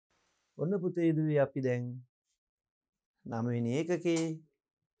ඔන්න පුතේ දුවේ අපි දැන් 9 වෙනි ඒකකේ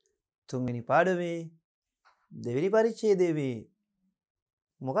 3 වෙනි පාඩමේ 2 වෙනි පරිච්ඡේදයේ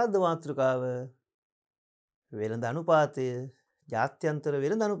මොකක්ද මාතෘකාව? වෙළඳ අනුපාතය, ජාත්‍යන්තර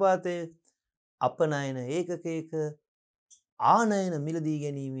වෙළඳ අනුපාතය, අපනයන ඒකකයක ආනයන මිලදී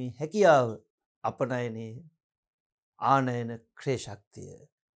ගැනීමේ හැකියාව, අපනයනයේ ආනයන ක්‍රය ශක්තිය.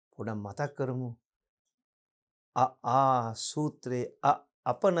 පොඩ්ඩක් මතක් කරමු. සූත්‍රයේ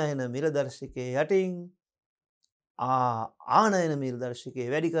අපනයන මිලදර්ශකයේ යටින් ආනයන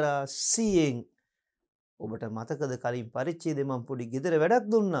මිලදර්ශකයේ වැඩි කරා 100න්. ඔබට මතකද කලින් පරිච්ඡේදයේ මම පොඩි ගෙදර වැඩක්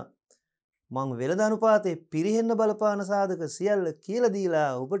දුන්නා. මම වෙළඳ අනුපාතේ පිරිහෙන්න බලපාන සාධක සියල්ල කියලා දීලා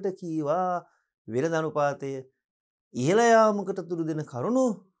ඔබට කීවා වෙළඳ අනුපාතය ඉහළ යාමකට තුරු දෙන කරුණු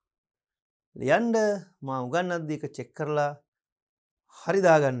ලියන්න මම උගන්වද්දී ඒක චෙක් කරලා හරි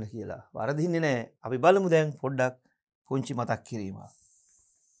දාගන්න කියලා. වරදින්නේ නැහැ. අපි බලමු දැන් පොඩ්ඩක් පුංචි මතක් කිරීමක්.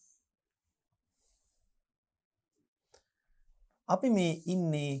 අපි මේ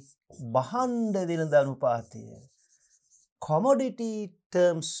ඉන්නේ භාණ්ඩ වෙළඳ අනුපාතය. commodity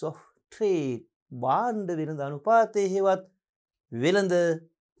terms of trade. භාණ්ඩ වෙළඳ අනුපාතය හේවත් වෙළඳ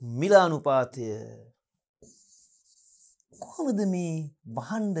මිල අනුපාතය. කොහොමද මේ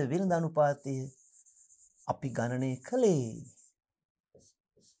භාණ්ඩ වෙළඳ අනුපාතය අපි ගණනය කළේ?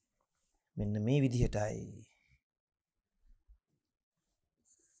 මෙන්න මේ විදිහටයි.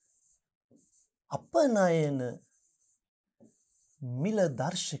 අපනයන මිල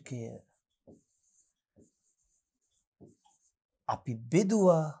දර්ශකය අපි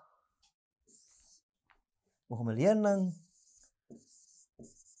බෙදුවා. කොහොම ලියන්නම්?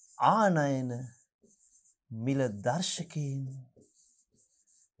 ආනයන මිල දර්ශකයෙන්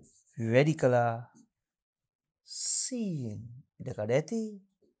වැඩි කළා 100න්. ඉඩකඩ ඇති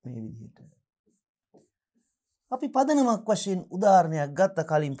මේ විදිහට. අපි පදනමක් වශයෙන් උදාහරණයක් ගත්ත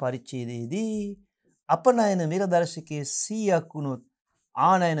කලින් පරිච්ඡේදයේදී අපනයන මිල දර්ශකයේ 100ක් වුණොත්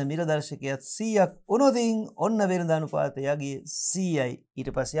ආනයන මිල දර්ශකයත් 100ක් වුණොතින් ඔන්න වෙළඳ අනුපාතය යගේ 100යි. ඊට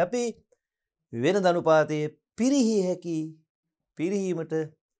පස්සේ අපි වෙළඳ අනුපාතයේ පිරිහිය හැකි පිරිහීමට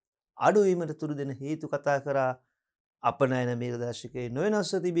අඩුවීමට තුරු දෙන හේතු කතා කරා. අපනයන මිල දර්ශකයේ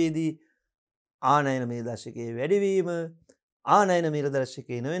නොවෙනස්ව තිබෙදී ආනයන මිල දර්ශකයේ වැඩිවීම, ආනයන මිල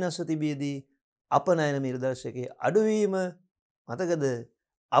දර්ශකයේ නොවෙනස්ව තිබෙදී අපනයන මිල දර්ශකයේ අඩුවීම. මතකද?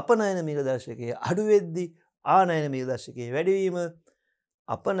 අපනයන මිල දර්ශකයේ අඩු වෙද්දී ආනයන මිල දර්ශකයේ වැඩිවීම.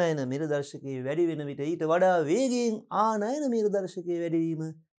 අපනයන මිල දර්ශකයේ වැඩි වෙන විට ඊට වඩා වේගයෙන් ආනයන මිල දර්ශකයේ වැඩිවීම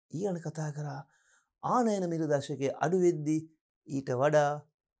ඊළඟ කතා කරා. ආනයන මිල දර්ශකයේ අඩු වෙද්දී ඊට වඩා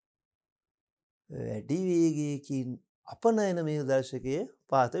වැඩි වේගයකින් අපනයන මිල දර්ශකයේ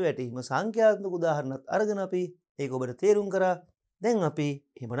පාත වැටීම. සංඛ්‍යාත්මක උදාහරණත් අරගෙන අපි ඒක ඔබට තේරුම් කරා. දැන් අපි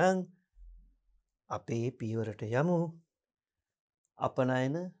එහෙමනම් අපේ පියවරට යමු.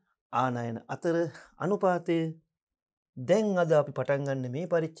 අපනයන ආනයන අතර අනුපාතය. දැන් අද අපි පටන් ගන්න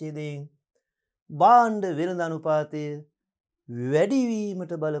මේ පරිච්ඡේදයෙන් භාණ්ඩ වෙළඳ අනුපාතය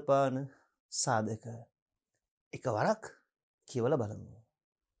වැඩිවීමට බලපාන සාධක එකවරක් කියවලා බලමු.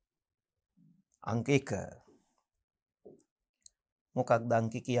 අංක 1. මොකක්ද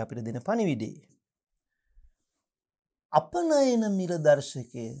අංක 1 අපිට දෙන පණිවිඩය? අපනයන මිල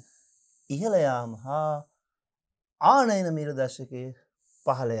දර්ශකය ඉහළ යාම හා ආනයන මිල දර්ශකය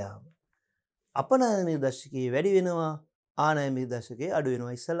පහළ යාම. අපනයන මිල දර්ශකයේ වැඩි වෙනවා, ආනයන මිල දර්ශකයේ අඩු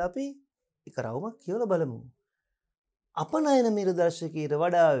වෙනවා. ඉස්සෙල්ලා අපි එක රවුමක් කියවලා බලමු. අපනයන මිල දර්ශකයට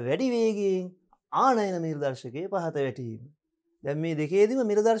වඩා වැඩි වේගයෙන් ආනයන මිල දර්ශකයේ පහත වැටීම. දැන් මේ දෙකේදීම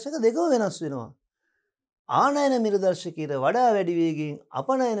මිල දර්ශක දෙකම වෙනස් වෙනවා. ආනයන මිල දර්ශකයට වඩා වැඩි වේගයෙන්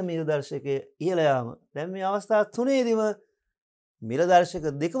අපනයන මිල දර්ශකයේ ඉහළ යාම. දැන් මේ අවස්ථා තුනේදීම මිල දර්ශක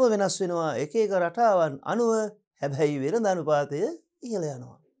දෙකම වෙනස් වෙනවා එක එක රටාවන් අනුව. හැබැයි වෙළඳ අනුපාතය ඉහළ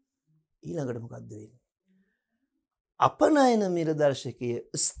යනවා. ඊළඟට මොකක්ද වෙන්නේ? අපනයන මිල දර්ශකයේ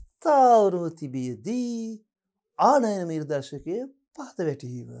ස්ථාවරව තිබියදී ආනයන මිල දර්ශකයේ පහත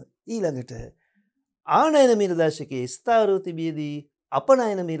වැටීම. ඊළඟට ආනයන මිල දර්ශකයේ ස්ථාවරව තිබියදී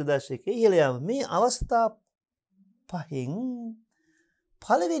අපනයන මිල දර්ශකයේ ඉහළ යාම. මේ අවස්ථා පහෙන්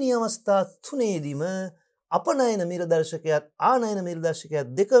පළවෙනි අවස්ථා තුනේදීම අපනයන මිල දර්ශකයත් ආනයන මිල දර්ශකයත්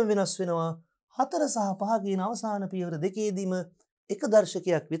දෙකම වෙනස් වෙනවා. 4 සහ 5 කියන අවසාන පියවර දෙකේදීම එක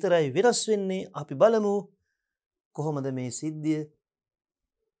දර්ශකයක් විතරයි වෙනස් වෙන්නේ. අපි බලමු කොහොමද මේ සිද්ධිය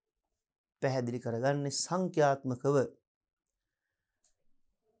පැහැදිලි කරගන්නේ සංඛ්‍යාත්මකව.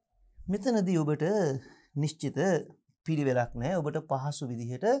 මෙතනදී ඔබට නිශ්චිත පිළිවෙලක් නැහැ. ඔබට පහසු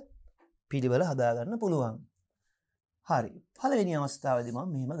විදිහට පිළිවෙල හදාගන්න පුළුවන්. හරි. පළවෙනි අවස්ථාවේදී මම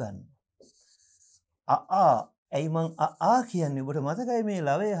මෙහෙම ගන්නවා. ඇයි මං කියන්නේ? ඔබට මතකයි මේ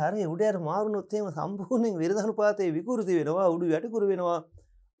ලවයේ හරේ උඩ යට මාරුනොත් එහෙම සම්පූර්ණයෙන් වෙළඳ අනුපාතයේ විකෘති වෙනවා, උඩු යටිකුරු වෙනවා.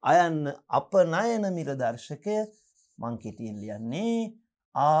 අයන්න අපනයන මිල දර්ශකය මං කෙටියෙන් ලියන්නේ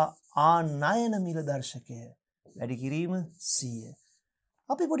ආනයන මිල දර්ශකය වැඩි කිරීම 100.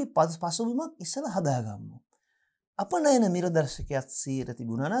 අපි පොඩි පසුබිමක් ඉස්සලා හදාගමු. අපනයන මිල දර්ශකයක් 100ට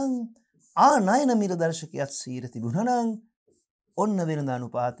තිබුණා නම් ආනයන මිල දර්ශකයක් 100ට තිබුණා නම් ඔන්න වෙනද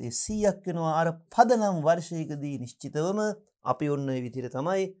අනුපාතය 100ක් වෙනවා. අර පදනම් වර්ෂයකදී නිශ්චිතවම අපි ඔන්න ඒ විදිහට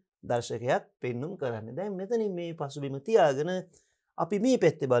තමයි දර්ශකයක් පෙන්눔 කරන්නේ. දැන් මෙතනින් මේ පසුබිම තියාගෙන අපි මේ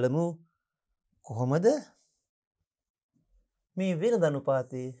පැත්තේ බලමු කොහොමද මේ වෙනද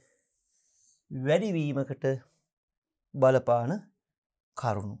අනුපාතයේ වැඩිවීමකට බලපාන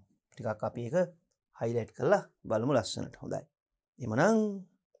කරුණු ටිකක් අපි ඒක highlight කරලා බලමු ලස්සනට. හොඳයි. එhmenan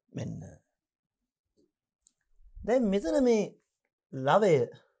මෙන්න. දැන් මෙතන මේ ලවය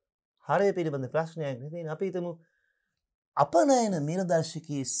හරය පිළිබඳ ප්‍රශ්නයක් නෙවෙයි. අපි හිතමු අපනයන මිල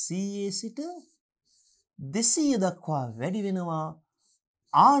දර්ශකයේ 100 සිට 200 දක්වා වැඩි වෙනවා.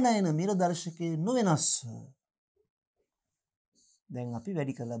 ආනයන මිල දර්ශකයේ නොවෙනස්ව. දැන් අපි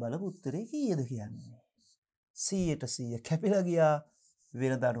වැඩි කරලා බලමු උත්තරේ කීයද කියන්නේ. 100ට 100 කැපිලා ගියා.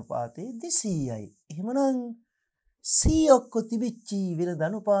 වෙනද අනුපාතය 200යි. එහෙමනම් 100ක් තිබිච්ච වෙනද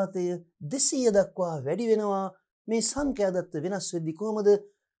අනුපාතය 200 දක්වා වැඩි වෙනවා. මේ සංඛ්‍යා දත්ත වෙනස් වෙද්දි කොහොමද?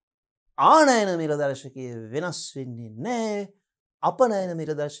 ආනයන මිල දර්ශකය වෙනස් වෙන්නේ නැහැ. අපනයන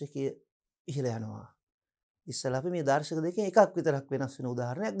මිල දර්ශකය ඉහළ යනවා. ඉස්සලා අපි මේ දර්ශක දෙකෙන් එකක් විතරක් වෙනස් වෙන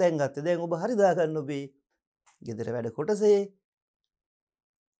උදාහරණයක් දැන් ගත්තේ. දැන් ඔබ හරි දාගන්න ඔබේ ගෙදර වැඩ කොටසේ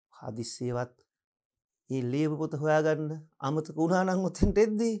හදිස්සියවත් මේ ලියපු පොත හොයාගන්න අමතක වුණා නම් උතෙන්ට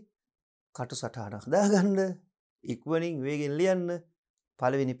එද්දී කටු සටහනක් දාගන්න ඉක්මනින් වේගෙන් ලියන්න.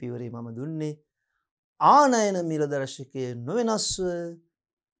 පළවෙනි පියවරේ මම දුන්නේ ආනයන මිල දර්ශකය නොවෙනස්ව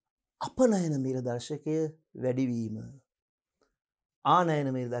අපනයන මිල දර්ශකය වැඩිවීම. ආනයන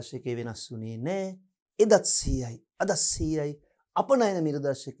මිල දර්ශකය වෙනස් වුණේ නැහැ. එදත් 100යි අදත් 100යි. අපනයන මිල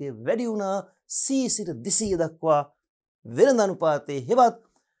දර්ශකය වැඩි වුණා 100 සිට 200 දක්වා වෙනද අනුපාතයේ හෙවත්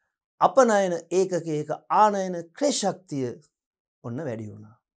අපනයන ඒකකයක ආනයන ක්‍රේ ශක්තිය ඔන්න වැඩි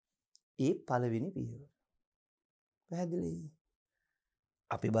වුණා. ඒ පළවෙනි පියවර. පැහැදිලි?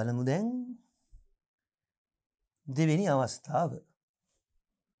 අපි බලමු දැන් දෙවෙනි අවස්ථාව.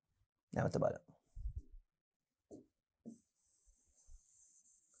 නැවත බලමු.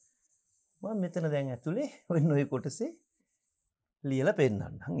 මම මෙතන දැන් ඇතුලේ ඔන්න ඔය කොටසේ ලියලා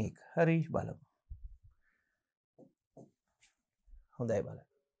පෙන්නන්නම් ඒක. හරි බලමු. හොඳයි බලන්න.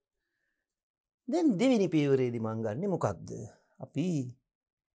 දැන් දෙවෙනි පියවරේදී මම ගන්නෙ මොකක්ද? අපි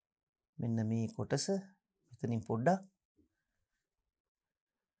මෙන්න මේ කොටස මෙතනින් පොඩ්ඩක්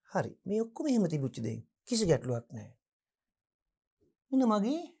හරි. මේ ඔක්කොම එහෙම තිබුච්ච දේ කිසි ගැටලුවක් නැහැ. මෙන්න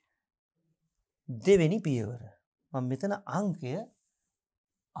මගේ දෙවෙනි පියවර. මම මෙතන අංක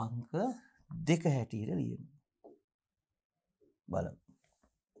 2 හැටියට ලියමු. බලමු.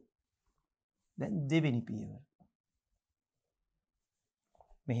 දැන් දෙවෙනි පියවර.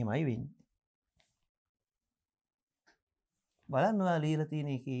 මෙහෙමයි වෙන්නේ. බලන්න ඔයා ලියලා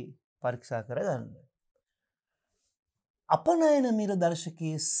තියෙන එකේ පරීක්ෂා කරගන්න. අපනයන මිල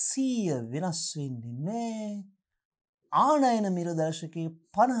දර්ශකයේ 100 වෙනස් වෙන්නේ නැහැ. ආනයන මිල දර්ශකයේ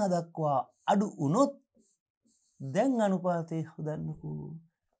 50 දක්වා අඩු වුණොත් දැන් අනුපාතය හොදන්නකෝ.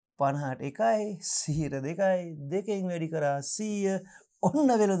 50ට 1යි 100ට 2යි දෙකෙන් වැඩි කරා 100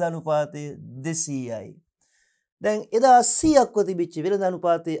 ඔන්න වෙනද අනුපාතය 200යි. දැන් එදා 100ක්ව තිබිච්ච වෙනද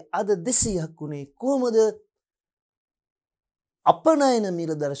අනුපාතය අද 200ක් වුණේ කොහොමද? අපනයන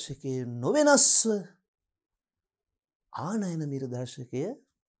මිල දර්ශකයේ නොවෙනස්ව ආනයන මිල දර්ශකය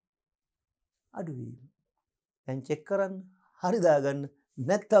අඩුවීම. දැන් චෙක් කරන්න. හරි දාගන්න.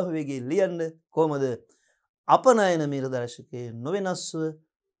 නැත්තම් වේගෙන් ලියන්න. කොහමද? අපනයන මිල දර්ශකයේ නොවෙනස්ව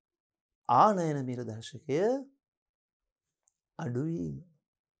ආනයන මිල දර්ශකය අඩුවීම.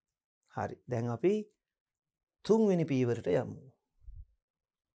 හරි. දැන් අපි තුන්වෙනි පියවරට යමු.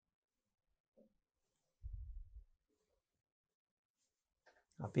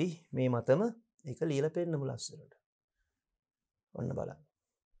 අපි මේ මතම ඒක ලියලා පෙන්නමු ලස්සනට. ඔන්න බලන්න.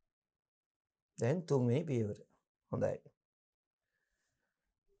 දැන් තුන්වෙනි පියවර. හොඳයි.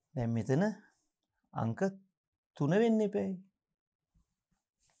 දැන් මෙතන අංක 3 වෙන්න එපැයි.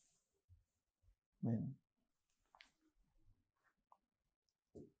 මෙන්න.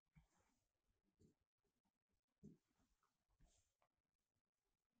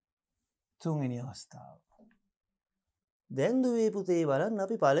 තුන්වෙනි අවස්ථාව. දැන් දුවේ පුතේ බලන්න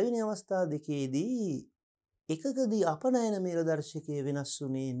අපි පළවෙනි අවස්ථාව දෙකේදී එකකදී අපනයන මිල දර්ශකය වෙනස්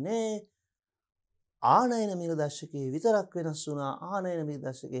වුණේ නැහැ. ආනයන මිල දර්ශකයේ විතරක් වෙනස් වුණා. ආනයන මිල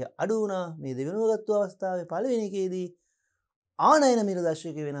දර්ශකයේ අඩු වුණා. මේ දෙවෙනිව ගත්ත අවස්ථාවේ පළවෙනි එකේදී ආනයන මිල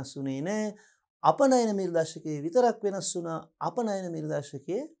දර්ශකයේ වෙනස් වුණේ නැහැ. අපනයන මිල දර්ශකයේ විතරක් වෙනස් වුණා. අපනයන මිල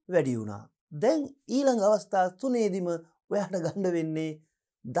දර්ශකයේ වැඩි වුණා. දැන් ඊළඟ අවස්ථා තුනේදීම ඔයාට ගන්න වෙන්නේ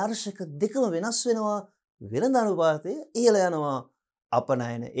දර්ශක දෙකම වෙනස් වෙනවා. වෙළඳ අනුපාතය ඉහළ යනවා.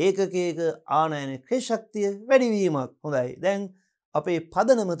 අපනයන ඒකකයක ආනයන ක්‍රියා ශක්තිය වැඩි වීමක්. හොඳයි. දැන් අපේ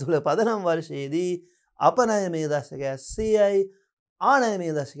පදනම තුල පදනම් වර්ෂයේදී අපනයන මිල දර්ශකය 100යි ආනයන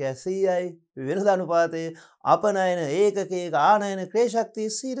මිල දර්ශකය 100යි. වෙළඳ අනුපාතය අපනයන ඒකකයක ආනයන ක්‍රියා ශක්තිය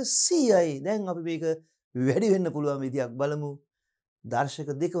 100යි. දැන් අපි මේක වැඩි වෙන්න පුළුවන් විදියක් බලමු. දර්ශක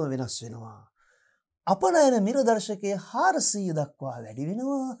දෙකම වෙනස් වෙනවා. අපනයන මිල දර්ශකයේ 400 දක්වා වැඩි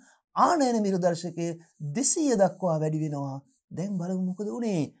වෙනවා. ආනයන මිල දර්ශකයේ 200 දක්වා වැඩි වෙනවා. දැන් බලමු මොකද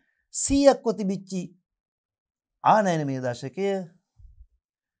උනේ. 100ක්ව තිබිච්ච ආනයන මිල දර්ශකය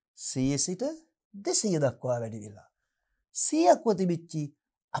 100 සිට 200 දක්වා වැඩි වෙලා. 100ක්ව තිබිච්ච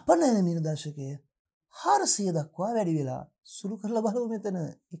අපනයන මිල දර්ශකය 400 දක්වා වැඩි වෙලා. සුළු කරලා බලමු මෙතන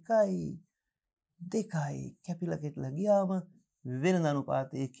 1යි 2යි කැපිලා කෙටලා ගියාම වෙළඳ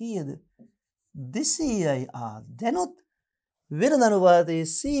අනුපාතය කීයද? 200යි. දැනුත් වෙළඳ අනුපාතයේ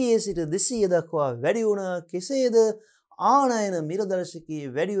 100 සිට 200 දක්වා වැඩි වුණා. කෙසේද? ආනයන මිල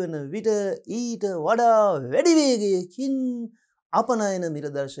දර්ශකයේ වැඩි වන විට ඊට වඩා වැඩි වේගයකින් අපනයන මිල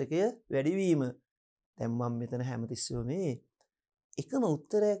දර්ශකය වැඩි වීම. දැන් මම මෙතන හැමතිස්සෙම මේ එකම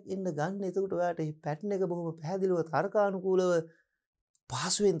උත්තරයක් එන්න ගන්න. එතකොට ඔයාලට මේ පැටර්න් එක බොහොම පැහැදිලිව තර්කානුකූලව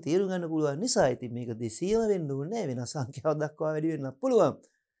පහසුවෙන් තේරුම් ගන්න පුළුවන් නිසා ඉතින් මේක 200ම වෙන්න ඕනේ නැහැ. වෙනස් සංඛ්‍යාවක් දක්වා වැඩි වෙන්නත් පුළුවන්.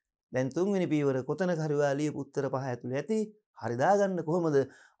 දැන් තුන්වෙනි පියවර කොතනක හරි ඔයා ලියපු උත්තර පහ ඇතුළේ ඇති. හරි දාගන්න කොහොමද?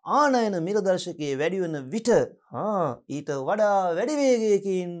 ආනයන මිල දර්ශකයේ වැඩි වෙන විට ඊට වඩා වැඩි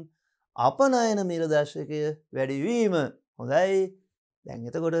වේගයකින් අපනයන මිල දර්ශකය වැඩි වීම. හොඳයි. දැන්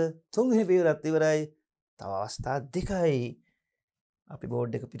එතකොට තුන්වෙනි පියවරත් ඉවරයි. තව අවස්ථා දෙකයි. අපි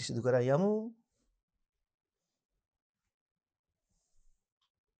බෝඩ් එක පිරිසිදු කරලා යමු.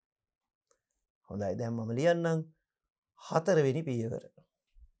 හොඳයි. දැන් මම ලියන්නම් හතරවෙනි පියවර.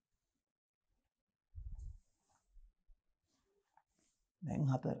 දැන්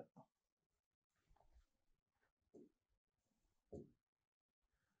 4.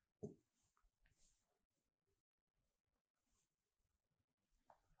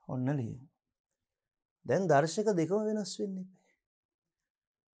 ඔන්න ලියමු. දැන් දර්ශක දෙකම වෙනස් වෙන්නේ.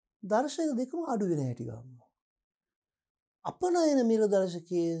 දර්ශක දෙකම අඩු වෙන හැටි ගමු. අපනයන මිල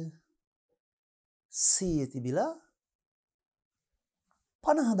දර්ශකයේ 100 තිබිලා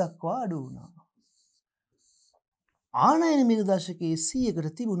 50 දක්වා අඩු වුණා. ආනයන මිල දර්ශකයේ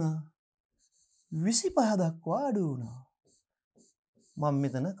 100කට තිබුණා 25 දක්වා අඩු වුණා. මම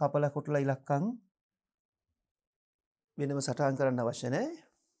මෙතන කපලා කොටලා ඉලක්කම් වෙනම සටහන් කරන්න අවශ්‍ය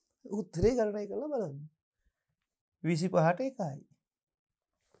නැහැ. උත්තරේ ගණනය කරලා බලන්න. 25ට 1යි.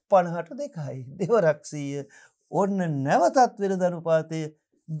 50ට 2යි. දෙවරක් 100. ඔන්න නැවතත් වෙළඳ අනුපාතය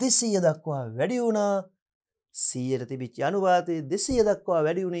 200 දක්වා වැඩි වුණා. 100ට තිබිච්ච අනුපාතය 200 දක්වා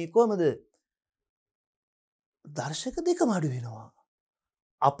වැඩි වුණේ කොහමද? දර්ශක දෙකම අඩු වෙනවා.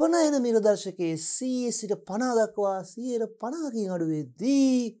 අපනයන මිල දර්ශකයේ 100 සිට 50 දක්වා 150කින් අඩු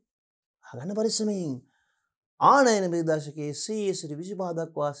වෙද්දී අගන්න පරිස්සමෙන් ආනයන මිල දර්ශකයේ 100 සිට 25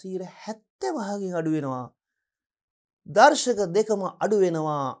 දක්වා 75කින් අඩු වෙනවා. දර්ශක දෙකම අඩු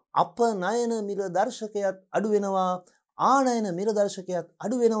වෙනවා. අපනයන මිල දර්ශකයත් අඩු වෙනවා. ආනයන මිල දර්ශකයත්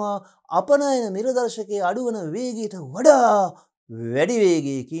අඩු වෙනවා. අපනයන මිල දර්ශකයේ අඩු වෙන වේගයට වඩා වැඩි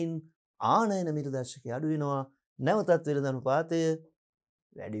වේගයකින් ආනයන මිල දර්ශකය අඩු වෙනවා. නැවතත් වෙළඳ අනුපාතය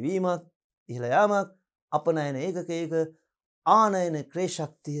වැඩිවීමක් ඉහළ යාමක්. අපනයන ඒකකයක ආනයන ක්‍රියා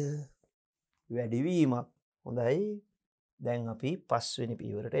ශක්තිය වැඩිවීමක්. හොඳයි. දැන් අපි 5 වෙනි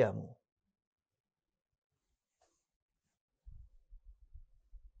පියවරට යමු.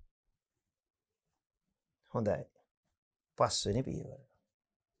 හොඳයි. 5 වෙනි පියවර.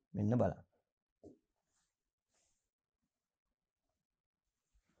 මෙන්න බලන්න.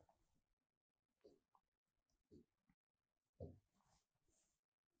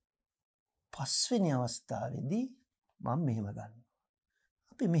 පස්වෙනි අවස්ථාවේදී මම මෙහෙම ගන්නවා.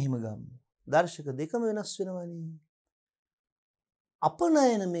 අපි මෙහෙම ගමු. දර්ශක දෙකම වෙනස් වෙනවනේ.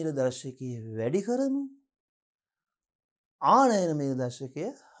 අපනයන මිල දර්ශකය වැඩි කරමු. ආනයන මිල දර්ශකය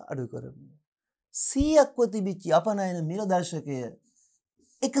අඩු කරමු. 100ක්ව තිබිච්ච අපනයන මිල දර්ශකය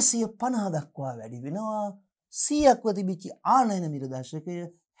 150 දක්වා වැඩි වෙනවා. 100ක්ව තිබිච්ච ආනයන මිල දර්ශකය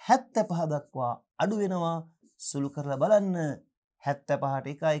 75 දක්වා අඩු වෙනවා. සුළු කරලා බලන්න. 75ට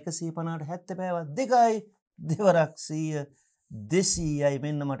 1යි 150ට 75වත් 2යි. දෙවරක් 100 200යි.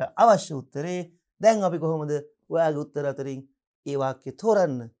 මෙන්න මට අවශ්‍ය උත්තරේ. දැන් අපි කොහොමද ඔයාගේ උත්තර අතරින් ඒ වාක්‍ය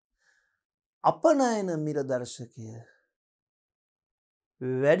තෝරන්න? අපනයන මිල දර්ශකය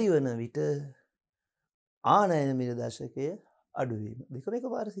වැඩි වන විට ආනයන මිල දර්ශකය අඩු වීම. දෙකම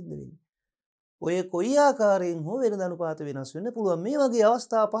එකපාර සිද්ධ වෙන්නේ. ඔය කොයි ආකාරයෙන් හෝ වෙළඳ අනුපාත වෙනස් වෙන්න පුළුවන්. මේ වගේ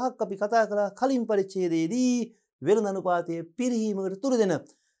අවස්ථා පහක් අපි කතා කළා කලින් පරිච්ඡේදයේදී වෙළඳ අනුපාතයේ පිරිහීමකට තුරු දෙන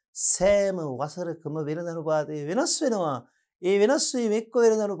සෑම වසරකම වෙළඳ අනුපාතය වෙනස් වෙනවා. ඒ වෙනස් වීම එක්ක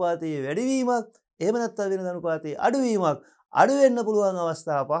වෙළඳ අනුපාතයේ වැඩිවීමක්, එහෙම නැත්නම් වෙළඳ අනුපාතයේ අඩුවීමක්, අඩු වෙන්න පුළුවන්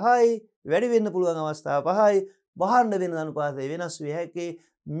අවස්ථා පහයි, වැඩි වෙන්න පුළුවන් අවස්ථා පහයි, වහන්න වෙළඳ අනුපාතය වෙනස් විය හැකි.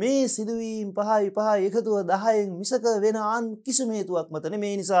 මේ සිදුවීම් පහයි එකතුව 10න් මිසක වෙන අන් කිසිම හේතුවක් මත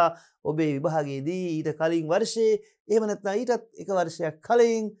නෙමේ. නිසා ඔබේ විභාගයේදී ඊට කලින් වර්ෂයේ එහෙම නැත්නම් ඊටත් එක වර්ෂයක්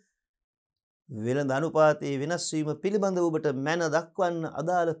කලින් වෙළඳ අනුපාතයේ වෙනස් වීම පිළිබඳව ඔබට මැන දක්වන්න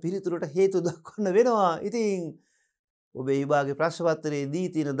අදාළ පිළිතුරට හේතු දක්වන්න වෙනවා. ඉතින් ඔබේ විභාගයේ ප්‍රශ්න පත්‍රයේ දී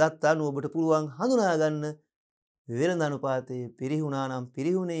තියෙන දත් අනුව ඔබට පුළුවන් හඳුනා ගන්න වෙළඳ අනුපාතයේ පිරිහුණා නම්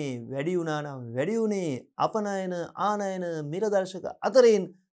පිරිහුණේ, වැඩි වුණා නම් වැඩි වුණේ, අපනයන ආනයන මිලදර්ශක අතරින්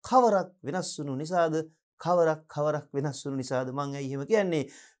කවරක් වෙනස් වුණු නිසාද, කවරක් වෙනස් වුණු නිසාද? මම ඇයි එහෙම කියන්නේ?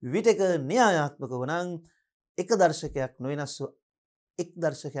 විටක න්‍යායාත්මකව නම් එක දර්ශකයක් නොවෙනස්ව එක්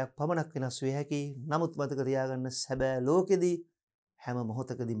දර්ශකයක් පමණක් වෙනස් විය හැකි. නමුත් මතක තියාගන්න සැබෑ ලෝකෙදී හැම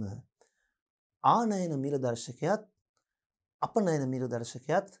මොහොතකදීම ආනයන මිලදර්ශකයත් අපනයන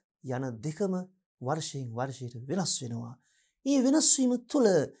මිලදර්ශකයත් යන දෙකම වර්ෂයෙන් වර්ෂයට වෙනස් වෙනවා. මේ වෙනස් වීම තුළ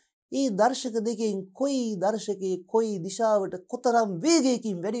මේ දර්ශක දෙකෙන් කොයි දර්ශකයේ කොයි දිශාවට කොතරම්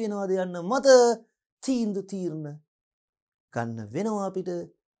වේගයකින් වැඩි වෙනවද යන්න මත තීරණ ගන්න වෙනවා අපිට.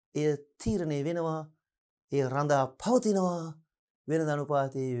 එය තීරණය වෙනවා, එය රඳා පවතිනවා. වෙළඳ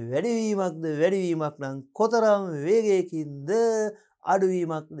අනුපාතයේ වැඩිවීමක්ද වැඩිවීමක් නම් කොතරම් වේගයකින්ද,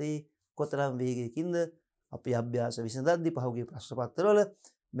 අඩුවීමක්ද කොතරම් වේගයකින්ද? අපි අභ්‍යාස විසඳද්දී පහුගිය ප්‍රශ්න පත්‍රවල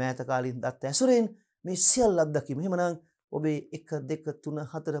මෑත කාලින් දත් ඇසුරෙන් මේ සියල්ල අත්දැකීම. එහෙමනම් ඔබේ 1 2 3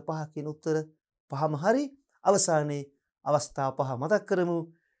 4 5 කියන උත්තර පහම හරි. අවසානයේ අවස්ථා පහ මතක් කරමු.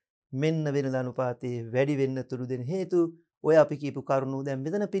 මෙන්න වෙළඳ අනුපාතයේ වැඩි වෙන්න තුරු දෙන හේතු ඔය අපි කියපු කරුණු දැන්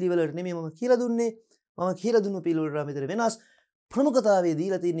මෙතන පිළිවෙලට නෙමෙයි මම කියලා දුන්නේ. මම කියලා දුන්න පිළිවෙලට මෙතන වෙනස් ප්‍රමුඛතාවයේ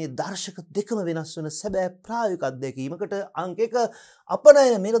දීලා තියෙන්නේ දර්ශක දෙකම වෙනස් වෙන සැබෑ ප්‍රායෝගික අත්දැකීමකට. අංක 1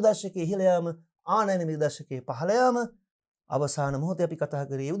 අපනයන මිලදර්ශකයේ ඉහළ යාම, ආනයන මිලදර්ශකයේ පහළ යාම. අවසාන මොහොතේ අපි කතා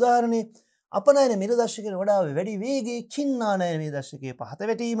කරේ උදාහරණේ අපනයන මිලදර්ශකයට වඩා වැඩි වේගයකින් ආනයන මිලදර්ශකයේ පහත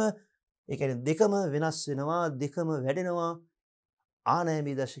වැටීම. ඒ කියන්නේ දෙකම වෙනස් වෙනවා, දෙකම වැඩෙනවා. ආනයන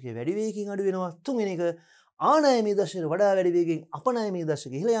මිලදර්ශකයේ වැඩි වේගකින් අඩු වෙනවා. තුන්වෙනි එක ආනයන මිලදර්ශකයට වඩා වැඩි වේගයෙන් අපනයන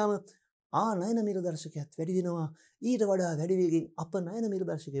මිලදර්ශකයේ ඉහළ යාම, ආනයන මිලදර්ශකයත් වැඩි වෙනවා. ඊට වඩා වැඩි වේගයෙන් අපනයන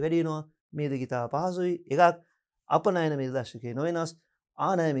මිලදර්ශකයේ වැඩි වෙනවා. මේ දෙක ඉතා පහසුයි. එකක් අපනයන මිලදර්ශකයේ නොවෙනස්,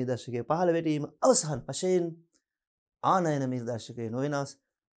 ආනයන මිලදර්ශකයේ පහළ වැටීම. අවසාන වශයෙන් ආනයන මිලදර්ශකයේ නොවෙනස්,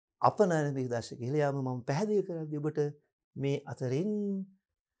 අපනයන මිලදර්ශකයේ ඉහළ යාම. මම පැහැදිලි කරද්දී ඔබට මේ අතරින්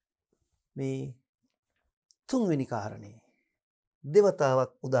මේ තුන්වෙනි කාරණේ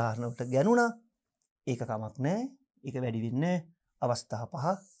දෙවතාවක් උදාහරණකට ගණුණා. ඒක කමක් නැහැ. ඒක වැඩි වෙන්නේ අවස්ථා පහ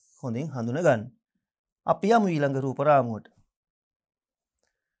හොඳින් හඳුනා ගන්න. අපි යමු ඊළඟ රූප රාමුවට.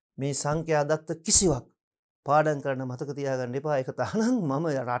 මේ සංඛ්‍යා දත්ත කිසිවක් පාඩම් කරන්න මතක තියාගන්න එපා. ඒක තහනම් මම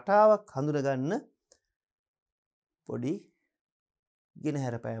රටාවක් හඳුනා ගන්න පොඩි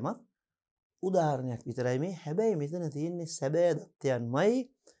ගෙනහැරපෑමක් උදාහරණයක් විතරයි මේ. හැබැයි මෙතන තියෙන්නේ සැබෑ දත්තයන්මයි.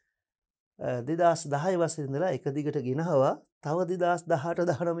 2010 වසරේ ඉඳලා එක දිගට ගෙනහවා තව 2018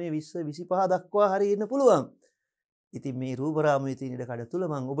 19 20 25 දක්වා හරි ඉන්න පුළුවන්. ඉතින් මේ රූප රාමුවේ තියෙන ඉඩකඩ තුල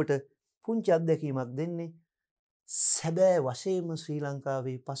මම ඔබට පුංචි අත්දැකීමක් දෙන්නේ. සැබෑ වශයෙන්ම ශ්‍රී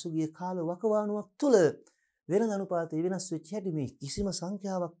ලංකාවේ පසුගිය කාල වකවානුවක් තුල වෙළඳ අනුපාතය වෙනස් වෙච්ච හැටි මේ කිසිම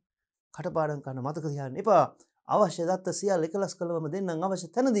සංඛ්‍යාවක් කටපාඩම් කරන්න මතක තියාගන්න එපා. අවශ්‍ය දත්ත සියල්ල එකලස් කළවම දෙන්නම්. අවශ්‍ය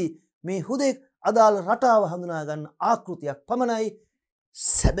තැනදී මේ හුදෙක් අදාළ රටාව හඳුනා ගන්න ආකෘතියක් පමණයි.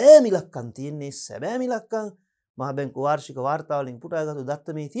 සැබෑ මිලක්කම් තියෙන්නේ. සැබෑ මිලක්කම් මහ බැංකු වාර්ෂික වාර්තා වලින් පුටාගත්තු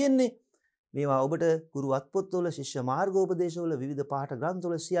දත්ත මේ තියෙන්නේ. මේවා ඔබට ගුරු අත්පොත්වල, ශිෂ්‍ය මාර්ගෝපදේශවල, විවිධ පාඨ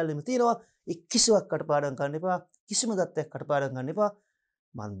ග්‍රන්ථවල සියල්ලම තියෙනවා. ඒ කිසිවක් කටපාඩම් කරන්න එපා. කිසිම දත්තයක් කටපාඩම් කරන්න එපා.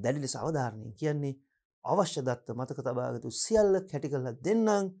 මම දැඩි ලෙස අවධාරණයෙන් කියන්නේ අවශ්‍ය දත්ත මතක තබාගත්තු සියල්ල කැටි කරලා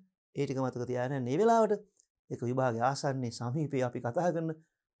දෙන්නම්. ඒ ටික මතක තියාගන්න. මේ වෙලාවට ඒක විභාගයේ ආසන්නයේ සමීපයේ අපි කතා කරන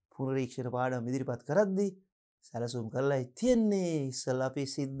පුනරීක්ෂණ පාඩම් ඉදිරිපත් කරද්දී සැලසුම් කරලායි තියෙන්නේ. ඉස්සෙල්ලා අපි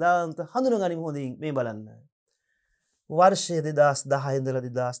සිද්ධාන්ත හඳුනගනිමු හොඳින්. මේ බලන්න. වර්ෂය 2010 ඉඳලා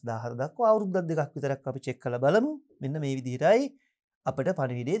 2014 දක්වා අවුරුද්දක් දෙකක් විතරක් අපි චෙක් කරලා බලමු. මෙන්න මේ විදිහටයි අපිට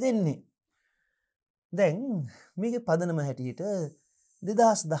පණිවිඩය දෙන්නේ. දැන් මේකේ පදනම හැටියට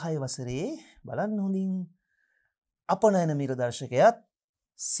 2010 වසරේ බලන්න හොඳින් අපනයන මිලදර්ශකයත්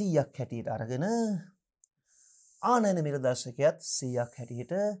 100ක් හැටියට අරගෙන ආනයන මිලදර්ශකයත් 100ක්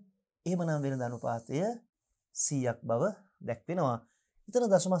හැටියට එහෙමනම් වෙළඳ අනුපාතය 100ක් බව දැක්වෙනවා. එතන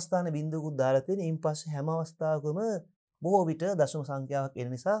දශම ස්ථාන බිඳුවකුත් දාලා තියෙන. ඊන් පස්සේ හැම අවස්ථාවකම බොහෝ විට දශම සංඛ්‍යාවක් එන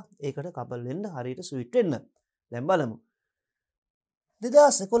නිසා ඒකට කපල් වෙන්න හරියට ස්විච් වෙන්න. දැන් බලමු.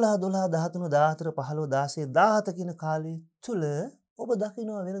 2011 12 13 14 15 16 17 කියන කාලය තුල ඔබ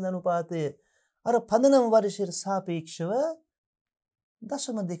දකිනවා වෙනද අනුපාතය අර පදනම් වර්ෂයට සාපේක්ෂව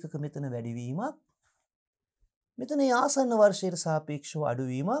 0.2ක මෙතන වැඩිවීමක් මෙතන ආසන්න වර්ෂයට සාපේක්ෂව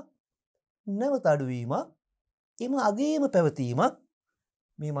අඩුවීමක් නැවත අඩුවීමක් එම අගේම පැවතීමක්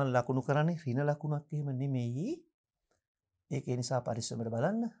මේ මම ලකුණු කරන්නේ ඍණ ලකුණක් එහෙම නෙමෙයි ඒක නිසා පරිස්සමට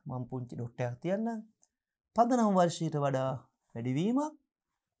බලන්න මම පුංචි ඩොට් එකක් තියන්නම් පදනම් වර්ෂයට වඩා වැඩිවීමක්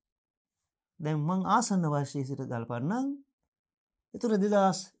දැන් මං ආසන්න වර්ෂයේ සිට ගල්පන්නම් එතකොට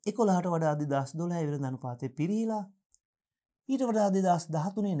 2011ට වඩා 2012 වෙනද අනුපාතය පිරීලා ඊට වඩා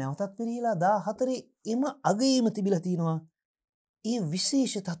 2013 නැවතත් පිරීලා 14 එම අගේම තිබිලා තිනවා ඒ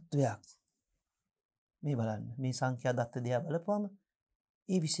විශේෂ තත්වයක් මේ බලන්න මේ සංඛ්‍යා දත්ත දිහා බලපුවම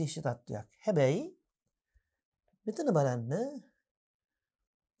ඒ විශේෂ තත්වයක් හැබැයි මෙතන බලන්න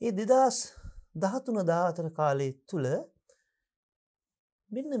ඒ 2013 14 කාලයේ තුල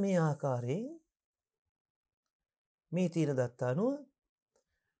මෙන්න මේ ආකාරයෙන් මේ තීන දත්ත අනුව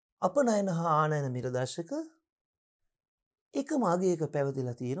අපනයන හා ආනයන මිලදර්ශක එකම අගයක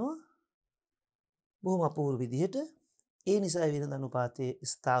පැවතිලා තියෙනවා බොහොම අපූර්ව විදිහට ඒ නිසා වෙනද අනුපාතයේ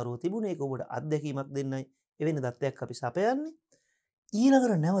ස්ථාරව තිබුණේ ඒක ඔබට අත්දැකීමක් දෙන්නයි එවැනි දත්තයක් අපි සපයන්නේ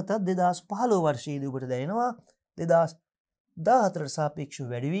ඊළඟට නැවතත් 2015 වර්ෂයේදී ඔබට දැනෙනවා 2014ට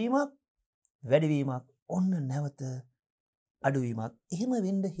සාපේක්ෂව වැඩිවීමක් ඔන්න නැවත අඩුවීමක් එහෙම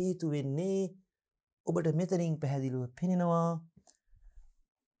වෙන්න හේතු වෙන්නේ ඔබට මෙතනින් පැහැදිලිව පෙනෙනවා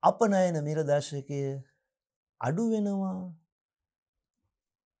අපනයන මිලදර්ශකය අඩු වෙනවා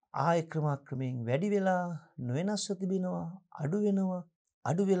ආය ක්‍රමයෙන් වැඩි වෙලා නොවෙනස්ව තිබෙනවා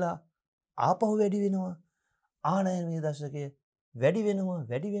අඩු වෙලා ආපහු වැඩි වෙනවා ආනයන මිලදර්ශකය වැඩි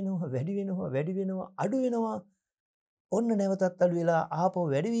වෙනවා අඩු වෙනවා ඔන්න නැවතත් අඩු වෙලා ආපහු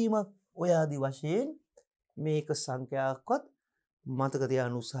වැඩිවීමක් ඔය ආදි වශයෙන් මේක සංඛ්‍යාවක්වත් මතක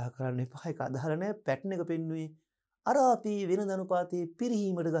තියාගන්න උත්සාහ කරන්න එපා ඒක අදාළ නැහැ පැටර්න් එක පෙන්වුවේ අර අපි වෙනද අනුපාතයේ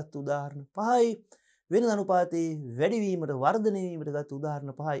පිරිහීමට ගත්ත උදාහරණ 5යි වෙනද අනුපාතයේ වැඩිවීමට වර්ධනය වීමට ගත්ත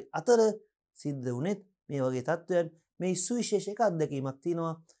උදාහරණ 5යි අතර සිද්ධ වුණෙත් මේ වගේ තත්ත්වයන් මේ සුවිශේෂ එක අත්දැකීමක්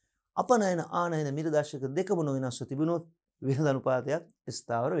තියෙනවා අපනයන ආනයන මිලදර්ශක දෙකම නොවෙනස්ව තිබුණොත් වෙනද අනුපාතයක්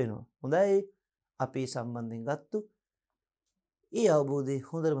ස්ථාවර වෙනවා හොඳයි අපි සම්බන්ධයෙන් ගත්තු ඒ අවබෝධය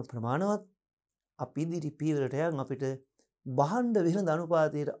හොඳටම ප්‍රමාණවත් අපි ඉදිරි පියවරට යන් අපිට බහණ්ඩ වෙනද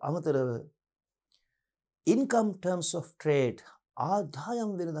අනුපාතයට අමතරව income terms of trade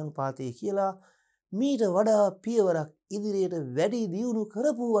ආදායම් වෙනද අනුපාතය කියලා මීට වඩා පියවරක් ඉදිරියට වැඩි දියුණු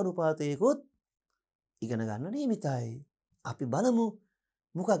කරපු අනුපාතයකොත් ඉගෙන ගන්න නියමිතයි. අපි බලමු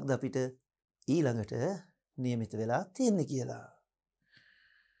මොකක්ද අපිට ඊළඟට නියමිත වෙලා තියෙන්නේ කියලා.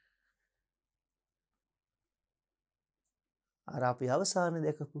 අර අපි අවසානයේ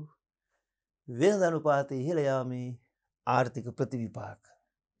දැකපු වෙනද අනුපාතයේ ඉහළ යාමේ ආර්ථික ප්‍රතිවිපාක.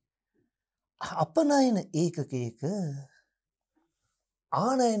 අපනයන ඒකකයක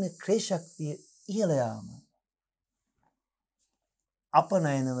ආනයන ක්‍රය ශක්තිය ඉහළ යාම.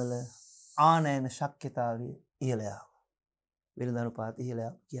 අපනයනවල ආනයන ශක්්‍යතාවය ඉහළ යාම. වෙනද අනුපාතය ඉහළ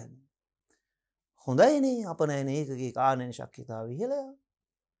යාම කියන්නේ. හොඳයිනේ අපනයන ඒකකයක ආනයන ශක්්‍යතාවය ඉහළ යාම.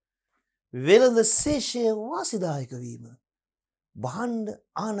 වෙළඳ ශේෂය වාසිදායක වීම. භාණ්ඩ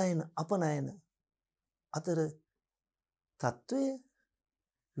ආනයන අපනයන අතර තත්ත්වය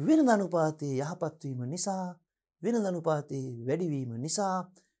වෙනද අනුපාතයේ යහපත් වීම නිසා වෙනද අනුපාතයේ වැඩිවීම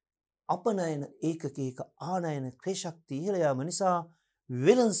නිසා අපනයන ඒකකයක ආනයන ක්‍රය ශක්තිය ඉහළ යාම නිසා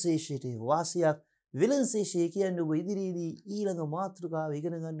වෙළඳ ශේෂයට වාසියක් වෙළඳ ශේෂය කියන්නේ ඔබ ඉදිරියේදී ඊළඟ මාතෘකාව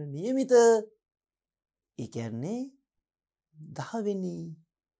ඉගෙන ගන්න නියමිත ඒ කියන්නේ 10 වෙනි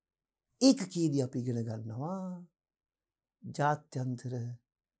ඒකකයේදී අපි ඉගෙන ගන්නවා ජාත්‍යන්තර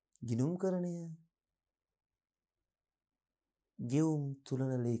ගිණුම්කරණය ගෙවුම්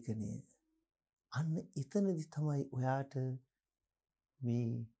තුලන ලේඛනය අන්න එතනදි තමයි ඔයාට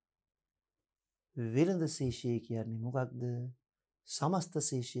මේ වෙළඳ ශේෂය කියන්නේ මොකක්ද සමස්ත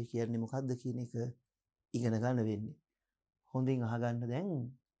ශේෂය කියන්නේ මොකක්ද කියන එක ඉගෙන ගන්න වෙන්නේ හොඳින් අහගන්න දැන්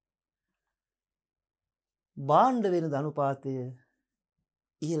භාණ්ඩ වෙළඳ අනුපාතය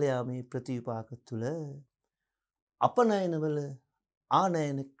ඉහළ යාමේ ප්‍රතිවිපාක තුල අපනයනවල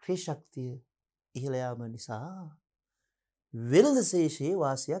ආනයන ක්‍රය ශක්තිය ඉහළ යාම නිසා වෙළඳ ශේෂයේ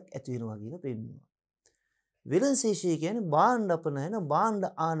වාසියක් ඇති වෙනවා කියලා පෙන්වනවා. වෙළඳ ශේෂය කියන්නේ භාණ්ඩ අපනයන භාණ්ඩ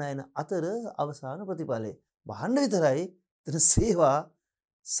ආනයන අතර අවසාන ප්‍රතිඵලය. භාණ්ඩ විතරයි එතන සේවා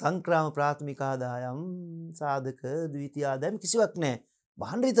සංක්‍රාම ප්‍රාථමික ආදායම් සාධක ද්විතීයි ආදායම් කිසිවක් නැහැ.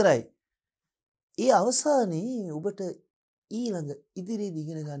 භාණ්ඩ විතරයි. ඒ අවසානයේ ඔබට ඊළඟ ඉදිරියේදී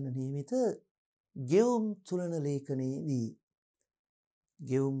ඉගෙන ගන්න නියමිත ගෙවුම් තුලන ලේඛනයේදී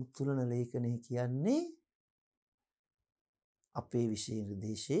ගෙවුම් තුලන ලේඛනය කියන්නේ අපේ විෂය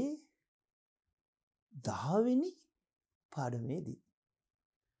නිර්දේශයේ 10 වෙනි පාඩමේදී.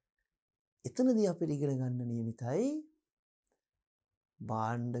 එතනදී අපිට ඉගෙන ගන්න නියමිතයි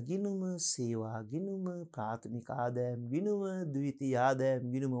භාණ්ඩ ගිණුම, සේවා ගිණුම, ප්‍රාථමික ආදායම් ගිණුම, ද්විතීයික ආදායම්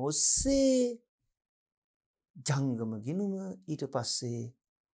ගිණුම ඔස්සේ ජංගම ගිණුම, ඊට පස්සේ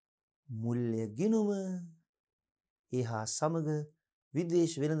මුල්‍ය ගිණුම, එහා සමග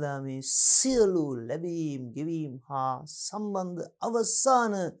විදේශ වෙළඳාමේ සියලු ලැබීම් ගෙවීම් හා සම්බන්ධ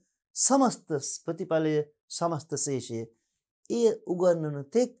අවසාන සමස්ත ප්‍රතිඵලය සමස්ත ශේෂය එය උගන්වන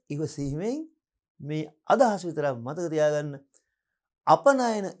තෙක් ඉවසීමෙන් මේ අදහස් විතරක් මතක තියාගන්න.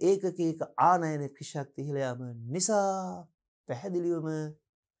 අපනයන ඒකකයක ආනයන ක්‍රියාශක්තිය ඉහළ යාම නිසා පැහැදිලිවම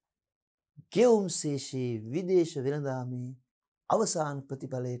ගෙවුම් ශේෂයේ විදේශ වෙළඳාමේ අවසාන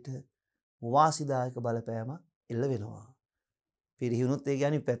ප්‍රතිඵලයට වාසිදායක බලපෑමක් එල්ල වෙනවා. පිරිහුණුත් ඒ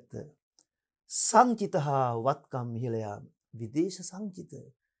කියන්නේ පැත්ත. සංචිත හා වත්කම් ඉහළ යාම. විදේශ සංචිත,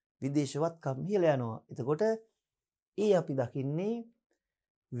 විදේශ වත්කම් ඉහළ යනවා. එතකොට ඒ අපි දකින්නේ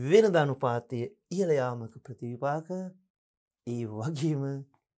වෙළඳ අනුපාතයේ ඉහළ යාමක ප්‍රතිවිපාක. ඒ වගේම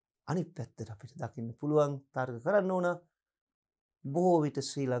අනිත් පැත්තට අපිට දකින්න පුළුවන් තර්ක කරන්න ඕන බොහෝ විට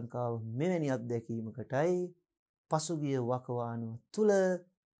ශ්‍රී ලංකාව මෙවැනි අත්දැකීමකටයි පසුගිය වකවානුව තුල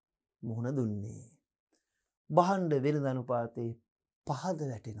මුහුණ දුන්නේ. භාණ්ඩ වෙළඳ අනුපාතයේ පහද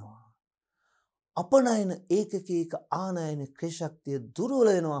වැටෙනවා. අපනයන ඒකකයක ආනයන ක්‍රියාශක්තිය දුර්වල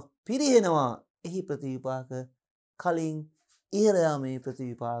වෙනවා, පිරිහෙනවා. එහි ප්‍රතිවිපාක කලින් ඉහළ යාමේ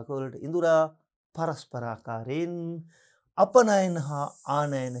ප්‍රතිවිපාක වලට ඉඳුරා පරස්පරාකාරයෙන් අපනයන හා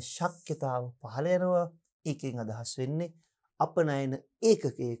ආනයන ශක්්‍යතාව පහළ යනවා. ඒකෙන් අදහස් වෙන්නේ අපනයන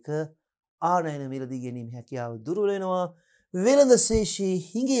ඒකකයක ආනයන මිලදී ගැනීම හැකියාව දුර්වල වෙනවා. වෙළඳ ශේෂයේ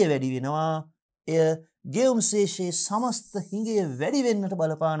හිඟය වැඩි වෙනවා. එය ගෙවුම් ශේෂයේ සමස්ත හිඟය වැඩි වෙන්නට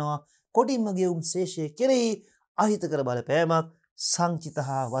බලපානවා. කොටින්ම ගෙවුම් ශේෂය කෙරෙහි අහිතකර බලපෑමක්, සංචිත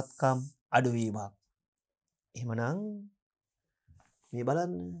හා වත්කම් අඩුවීමක්. එහෙමනම් මේ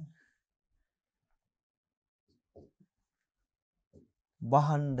බලන්න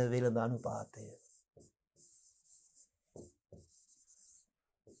භාණ්ඩ වෙළඳ අනුපාතය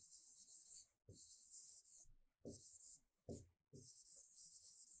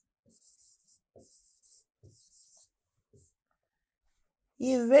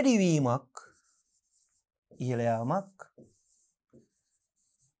ඒ වැඩිවීමක්, ඉහළ යාමක්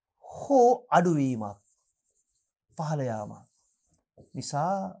හෝ අඩුවීමක්, පහළ යාමක්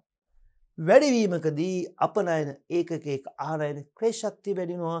නිසා වැඩිවීමකදී අපනයන ඒකකයක ආනයන ක්‍රියාශක්තිය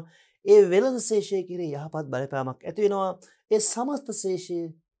වැඩි වෙනවා. ඒ වෙළඳ ශේෂය කෙරෙහි යහපත් බලපෑමක් ඇති වෙනවා. ඒ සමස්ත ශේෂය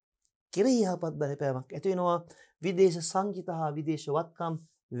කෙරෙහි යහපත් බලපෑමක් ඇති වෙනවා. විදේශ සංචිත හා විදේශ වත්කම්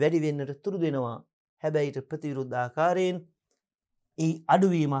වැඩි වෙන්නට තුරු දෙනවා. හැබැයි ඊට ප්‍රතිවිරුද්ධ ආකාරයෙන් ඒ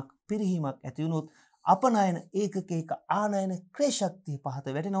අඩුවීමක්, පිරිහීමක් ඇති වුණොත් අපනයන ඒකකයක ආනයන ක්‍රියාශක්තිය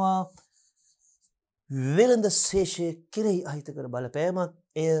පහත වැටෙනවා. වෙළඳ ශේෂය කෙරෙහි අහිතකර බලපෑමක්,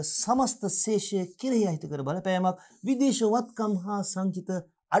 එය සමස්ත ශේෂය කෙරෙහි අහිතකර බලපෑමක්, විදේශ වත්කම් හා සංචිත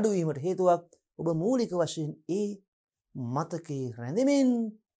අඩුවීමට හේතුවක්. ඔබ මූලික වශයෙන් ඒ මතකයේ රැඳෙමින්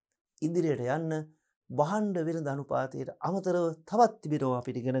ඉදිරියට යන්න භාණ්ඩ වෙළඳ අනුපාතයට අමතරව තවත් තිබෙනවා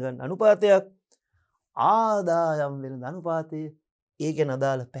අපිට ඉගෙන ගන්න අනුපාතයක්. ආදායම් වෙළඳ අනුපාතය. ඒ ගැන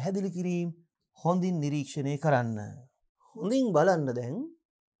අදාළ පැහැදිලි කිරීම හොඳින් නිරීක්ෂණය කරන්න. හොඳින් බලන්න දැන්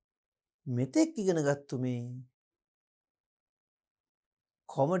මෙතෙක් ඉගෙන ගත්තු මේ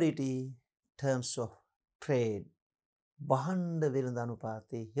commodity terms of trade භාණ්ඩ වෙළඳ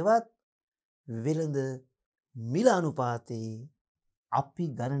අනුපාතයේ හෙවත් වෙළඳ මිල අනුපාතයේ අපි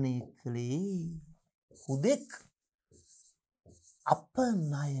ගණනය කළේ හුදෙක්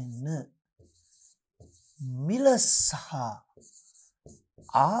අපනයන මිල සහ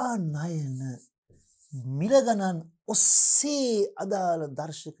ආනයන මිල ගණන් ඔස්සේ අදාළ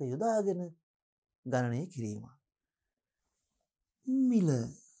දර්ශක යොදාගෙන ගණනය කිරීම.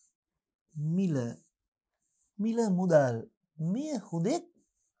 මිල මුදල් මේ හුදෙක්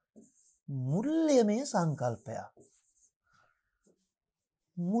මුල්‍යමය සංකල්පයක්.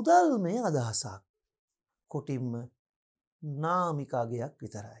 මුදල්මය අදහසක්. කොටින්ම නාමික අගයක්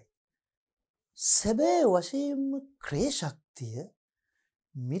විතරයි. සැබෑ වශයෙන්ම ක්‍රියාශක්තිය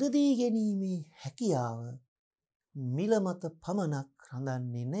මිලදී ගැනීමේ හැකියාව මිල මත පමණක්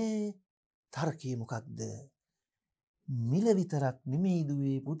රඳන්නේ නෑ. තර්කය මොකක්ද? මිල විතරක් නෙමෙයි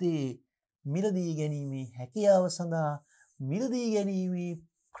දුවේ පුතේ, මිලදී ගැනීමේ හැකියාව සඳහා මිලදී ගැනීමේ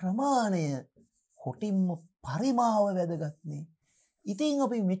ප්‍රමාණය කොටින්ම පරිමාව වැදගත්නේ. ඉතින්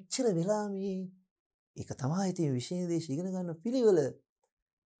අපි මෙච්චර වෙලා මේ ඒක තමයි ඉතින් විෂය දේශ ඉගෙන ගන්න පිළිවෙල.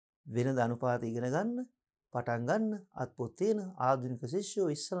 වෙළඳ අනුපාත ඉගෙන ගන්න පටන් ගන්න අත්පොත් තියෙන ආධුනික ශිෂ්‍යෝ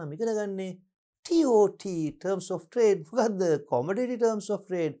ඉස්සලම ඉගෙන ගන්නේ TOT terms of trade මොකද්ද commodity terms of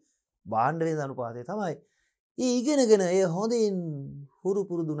trade භාණ්ඩ වේද අනුපාතය තමයි. ඒ ඉගෙනගෙන ඒ හොඳින් හුරු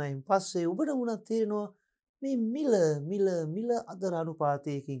පුරුදුනයින් පස්සේ ඔබට මුණක් තේරෙනවා මේ මිල අතර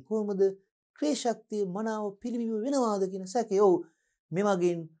අනුපාතයකින් කොහොමද ක්‍රේ ශක්තිය මනාව පිළිබිඹු වෙනවාද කියන සැකය. ඔව්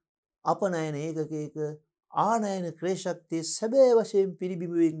මෙමගින් අපනයන ඒකකයක ආනයන ක්‍රේ ශක්තිය සැබෑ වශයෙන්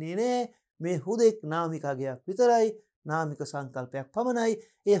පිළිබිඹු වෙන්නේ නැහැ. මේ හුදෙක් නාමික අගයක් විතරයි. නාමික සංකල්පයක් පමණයි.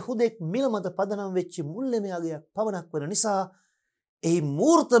 ඒ හුදෙක් මිල මත පදනම් වෙච්ච මුල්‍යමය අගයක් පමණක් වන නිසා එහි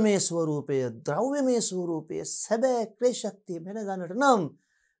මූර්තමය ස්වරූපය ද්‍රව්‍යමය ස්වරූපය සැබෑ ක්‍රේ ශක්තිය මැනගන්නට නම්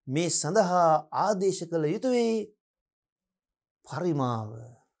මේ සඳහා ආදේශ කළ යුතුයි පරිමාව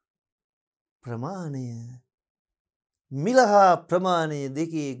ප්‍රමාණය මිල හා ප්‍රමාණය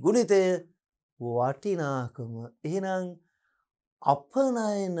දෙකේ ගුණිතය වටිනාකම. එහෙනම්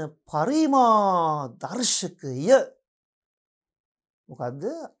අපනයන පරිමාදර්ශකය මොකද්ද?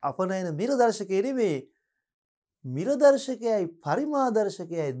 අපනයන මිල දර්ශකය නෙමෙයි. මිල දර්ශකයයි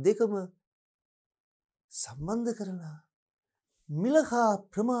පරිමාදර්ශකයයි දෙකම සම්බන්ධ කරලා මිල හා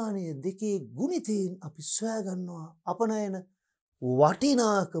ප්‍රමාණය දෙකේ ගුණිතයෙන් අපි සොයා ගන්නවා අපනයන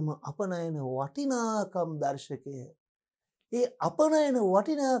වටිනාකම. අපනයන වටිනාකම් දර්ශකය. ඒ අපනයන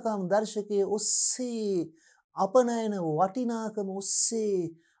වටිනාකම් දර්ශකය ඔස්සේ අපනයන වටිනාකම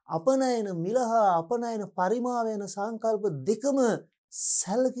ඔස්සේ අපනයන මිල හා අපනයන පරිමාව යන සංකල්ප දෙකම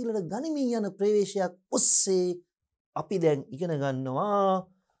සැලකිල්ලට ගනිමින් යන ප්‍රවේශයක් ඔස්සේ අපි දැන් ඉගෙන ගන්නවා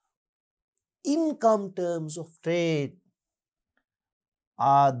income terms of trade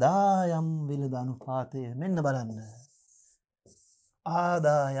ආදායම් වෙළඳ අනුපාතය. මෙන්න බලන්න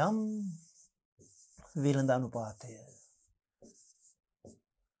ආදායම් වෙළඳ අනුපාතය.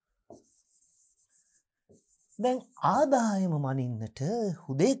 දැන් ආදායම මනින්නට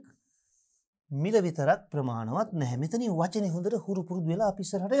හුදෙක් මිල විතරක් ප්‍රමාණවත් නැහැ. මෙතනින් වචනේ හොඳට හුරු පුරුදු වෙලා අපි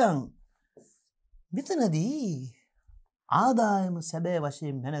ඉස්සරහට යමු. මෙතනදී ආදායම සැබෑ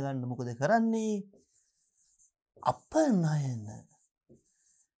වශයෙන් මැනගන්න මොකද කරන්නේ? අපනයන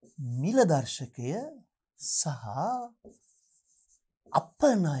මිල දර්ශකය සහ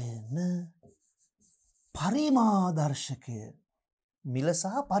අපනයන පරිමාදර්ශකය මිල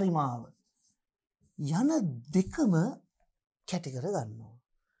සහ පරිමාව යන දෙකම කැටි කර ගන්නවා.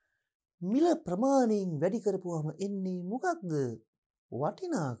 මිල ප්‍රමාණයෙන් වැඩි කරපුවාම එන්නේ මොකක්ද?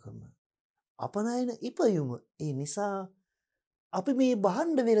 වටිනාකම. අපනයන ඉපයුම. ඒ නිසා අපි මේ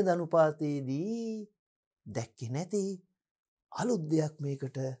භාණ්ඩ වෙළඳ අනුපාතයේදී දැක්කේ නැති අලුත් දෙයක්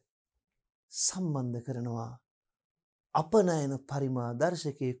මේකට සම්බන්ධ කරනවා. අපනයන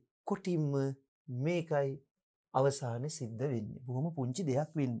පරිමාදර්ශකයේ කොටින්ම මේකයි අවසානයේ සිද්ධ වෙන්නේ. බොහොම පුංචි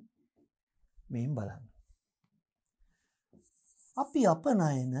දෙයක් වෙන්නේ. මෙහෙන් බලන්න. අපි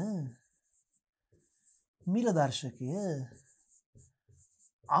අපනයන මිල දර්ශකය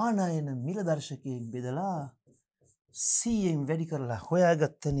ආනයන මිල දර්ශකයෙන් බෙදලා 100න් වැඩි කරලා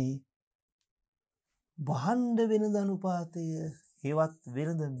හොයාගත්තනේ භාණ්ඩ වෙළඳ අනුපාතය හේවත්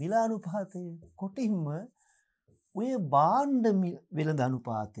වෙළඳ මිල අනුපාතය. කොටින්ම ඔය භාණ්ඩ වෙළඳ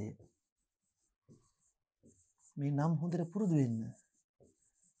අනුපාතය මේ නම් හොඳට පුරුදු වෙන්න.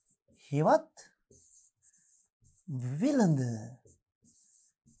 හේවත් වෙළඳ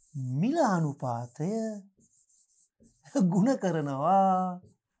මිල අනුපාතය ගුණ කරනවා.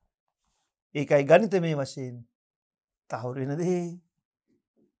 ඒකයි ගණිතමය වශයෙන් තහවුරු වෙන දේ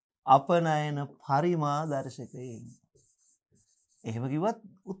අපනයන පරිමාදර්ශකයෙන්. එහෙම කිව්වත්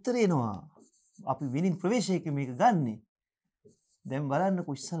උත්තරේ එනවා. අපි විනින් ප්‍රවේශයක මේක ගන්නෙ. දැන්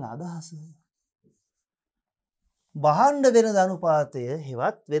බලන්නකො ඉස්සලා අදහස. භාණ්ඩ වෙළඳ අනුපාතය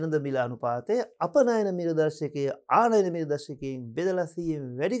හෙවත් වෙළඳ මිල අනුපාතය අපනයන මිල දර්ශකය ආනයන මිල දර්ශකයෙන් බෙදලා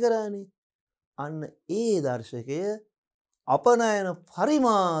 100න් වැඩි කරානේ. අන්න ඒ දර්ශකය අපනයන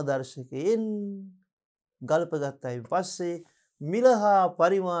පරිමාදර්ශකයෙන් ගල්පගත්තයින් පස්සේ මිල හා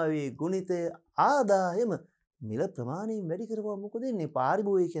පරිමාවේ ගුණිතය ආදායම මිල ප්‍රමාණයෙන් වැඩි කරපුවා මොකද වෙන්නේ?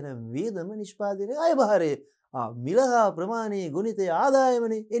 පාරිභෝගික කියන වේදම නිෂ්පාදනයේ අයභාරය. මිල හා ප්‍රමාණයේ ගුණිතය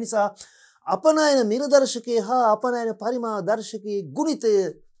ආදායමනේ. ඒ නිසා අපනයන මිල දර්ශකයේ හා අපනයන පරිමාදර්ශකයේ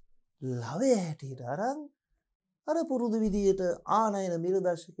ගුණිතය ලවය හැටියට අරන් අර පුරුදු විදියට ආනයන මිල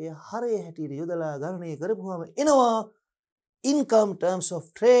දර්ශකයේ හරය හැටියට යොදලා ගණනය කරපුවාම එනවා income terms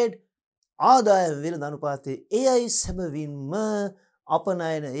of trade ආදායම වෙළඳ අනුපාතය. එයයි සැබවින්ම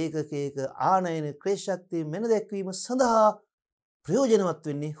අපනයන ඒකකයක ආනයන ක්‍රේ ශක්තිය මෙන දැක්වීම සඳහා ප්‍රයෝජනවත්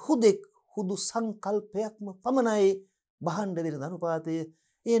වෙන්නේ හුදු සංකල්පයක්ම පමණයි. භාණ්ඩ වෙළඳ අනුපාතය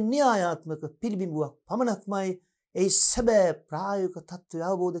ඒ න්‍යායාත්මක පිළිබිඹුවක් පමණක්මයි. ඒ සැබෑ ප්‍රායෝගික තත්ත්වය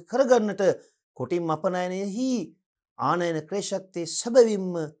අවබෝධ කරගන්නට කොටින් අපනයනයෙහි ආනයන ක්‍රේ ශක්තිය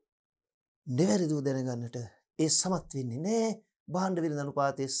සැබවින්ම නිවැරදිව දැනගන්නට ඒ සමත් වෙන්නේ නැහැ. භාණ්ඩ වෙළඳ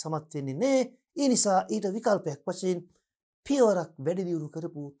අනුපාතය සමත් වෙන්නේ නැහැ. ඒ නිසා ඊට විකල්පයක් වශයෙන් පියවරක් වැඩි දියුණු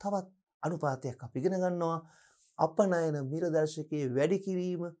කරපු තවත් අනුපාතයක් අපි ඉගෙන ගන්නවා. අපනයන මිලදර්ශකයේ වැඩි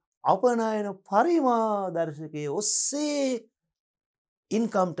කිරීම අපනයන පරිමාදර්ශකයේ ඔස්සේ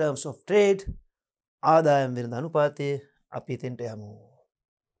income terms of trade ආදායම් වෙනද අනුපාතය අපි එතෙන්ට යමු.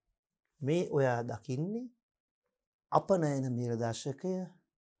 මේ ඔයා දකින්නේ අපනයන මිලදර්ශකය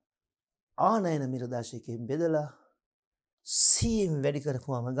ආනයන මිලදර්ශකයෙන් බෙදලා සීම් වැඩි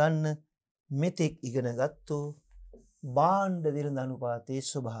කරපුවම ගන්න මෙතෙක් ඉගෙන ගත්තු භාණ්ඩ වෙළඳ අනුපාතයේ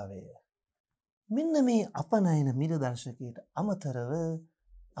ස්වභාවය. මෙන්න මේ අපනයන මිලදර්ශකයට අමතරව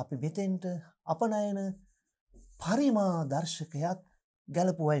අපි මෙතෙන්ට අපනයන පරිමාදර්ශකයත්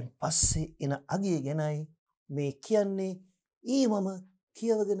ගැලපුවයින් පස්සේ එන අගය ගැනයි මේ කියන්නේ. මම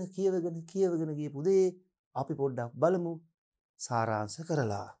කියවගෙන ගියපු දේ අපි පොඩ්ඩක් බලමු සාරාංශ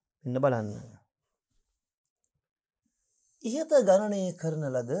කරලා. මෙන්න බලන්න. ඉහත ගණනය කරන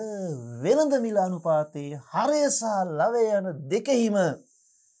ලද වෙළඳ මිල අනුපාතයේ හරය සහ ලවය යන දෙකෙහිම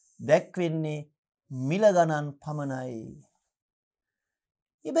දැක්වෙන්නේ මිල ගණන් පමණයි.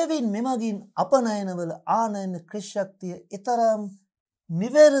 එබැවින් මෙමගින් අපනයනවල ආනයන ක්‍රේෂ්‍යක්තිය එතරම්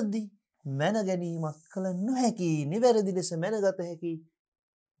නිවැරදි මැන ගැනීමක් කළ නොහැකි. නිවැරදි ලෙස මැනගත හැකි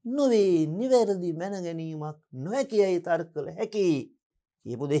නොවේ. නිවැරදි මැන ගැනීමක් නොහැකියයි තර්ක කළ හැකි.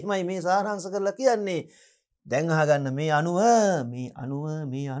 කියපු දෙහිමයි මේ සාරාංශ කරලා කියන්නේ. දැන් අහගන්න මේ අනුව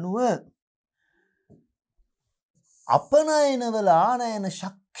අපනයනවල ආනයන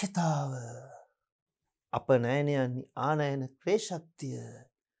ශක්්‍යතාව අපනයනයන්නේ ආනයන ක්‍රේෂක්තිය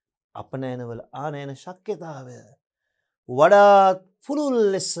අපනයනවල ආනයන ශක්්‍යතාව වඩාත් පුළුල්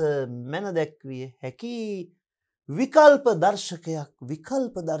ලෙස මැන දැක්විය හැකි විකල්ප දර්ශකයක්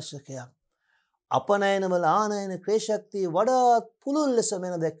අපනයනවල ආනයන ක්‍රේෂක්තිය වඩාත් පුළුල් ලෙස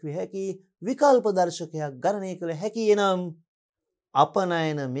මැන දැක්විය හැකි විකල්ප දර්ශකයක් ගණනය කළ හැකි එනම්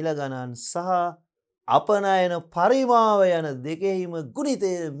අපනයන මිල ගණන් සහ අපනයන පරිමාව යන දෙකෙහිම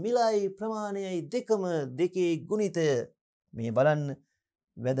ගුණිතය මිලයි ප්‍රමාණයයි දෙකම දෙකේ ගුණිතය. මේ බලන්න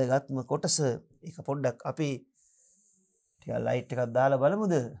වැදගත්ම කොටස. එක පොඩ්ඩක් අපි ලයිට් එකක් දාලා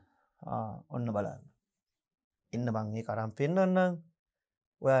බලමුද? ඔන්න බලන්න. එන්න මං ඒක අරන් පෙන්නන්නම්.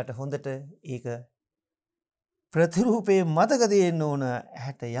 ඔයාට හොඳට ඒක ප්‍රතිරූපේ මතක තියෙන්න ඕන.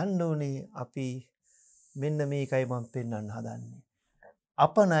 ඇහැට යන්න ඕනේ. අපි මෙන්න මේකයි මම පෙන්වන්න හදන්නේ.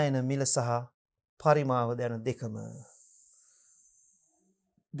 අපනයන මිල සහ පරිමාව දැන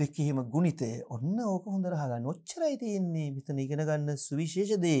දෙකෙහිම ගුණිතය. ඔන්න ඕක හොඳට අහගන්න. ඔච්චරයි තියෙන්නේ. මෙතන ඉගෙන ගන්න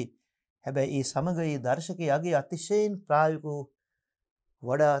සුවිශේෂ දේ. හැබැයි ඒ සමග ඒ දර්ශකයේ යගේ අතිශයින් ප්‍රායෝගිකව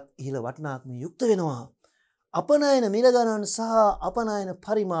වඩාත් ඉහළ වටිනාකම යුක්ත වෙනවා. අපනයන මිල ගණන් සහ අපනයන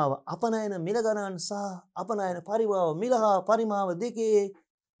පරිමාව අපනයන මිල ගණන් සහ අපනයන පරිමාව මිල හා පරිමාව දෙකේ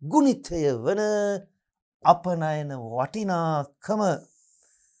ගුණිතය වන අපනයන වටිනාකම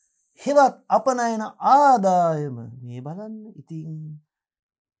හෙවත් අපනයන ආදායම. මේ බලන්න ඉතින්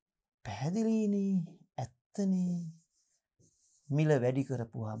පැහැදිලිනේ. ඇත්තනේ. මිල වැඩි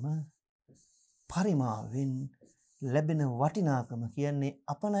කරපුවාම පරිමාවෙන් ලැබෙන වටිනාකම කියන්නේ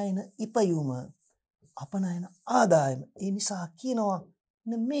අපනයන ඉපයුම අපනයන ආදායම. ඒ නිසා කියනවා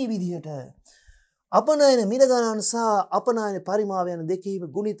මේ විදිහට අපනයන මිල ගණන් සහ අපනයන පරිමාව යන දෙකේම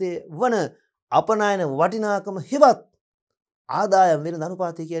ගුණිතය වන අපනයන වටිනාකම හෙවත් ආදායම් වෙන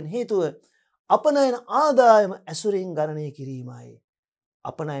අනුපාතය කියන්නේ හේතුව අපනයන ආදායම ඇසුරින් ගණනය කිරීමයි.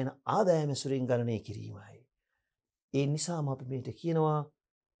 අපනයන ආදායම ඇසුරින් ගණනය කිරීමයි. ඒ නිසාම අපි මේට කියනවා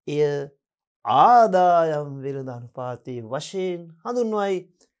එය ආදායම් වෙළඳ අනුපාතයේ වශයෙන් හඳුන්වයි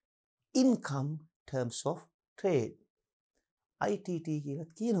income terms of trade. ITT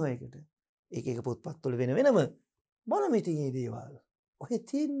කියලා කියනවා ඒකට. ඒක පොත්පත්වල වෙනම බලමු ඉතින් මේ දේවල්. ඔය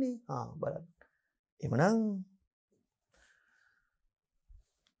තියෙන්නේ බලන්න. එමනම්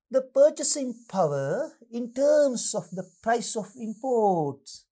the purchasing power in terms of the price of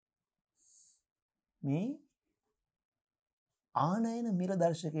imports. මේ ආනයන මිල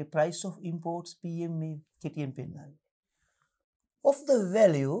දර්ශකයේ price of imports PM මේ කෙටියෙන් පෙන්නන්නේ. Of the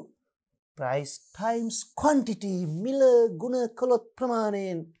value price times quantity මිල ගුණ කළොත්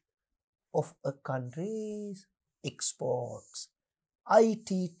ප්‍රමාණයෙන් of a country's exports.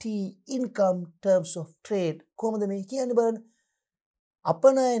 ITT income terms of trade. කොහොමද මේ කියන්නේ බලන්න.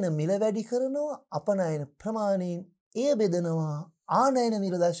 අපනයන මිල වැඩි කරනවා අපනයන ප්‍රමාණයෙන් එය බෙදනවා ආනයන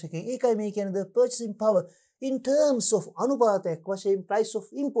මිල දර්ශකයෙන්. ඒකයි මේ කියන්නේ the purchasing power in terms of අනුපාතයක් වශයෙන් price of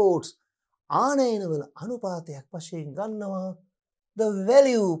imports ආනයන වල අනුපාතයක් වශයෙන් ගන්නවා the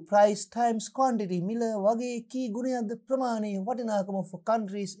value price times quantity මිල වගේ කී ගුණයක්ද ප්‍රමාණය වටිනාකම of a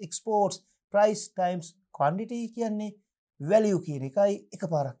country's exports price times quantity කියන්නේ value කියන එකයි.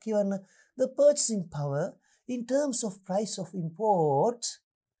 එකපාරක් කියවන්න. the purchasing power in terms of price of imports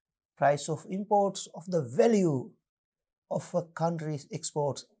price of imports of the value of a country's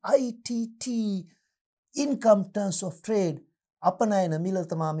exports. ITT, income terms of trade. අපනයන මිල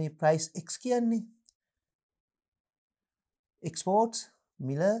තමා මේ price X කියන්නේ. Exports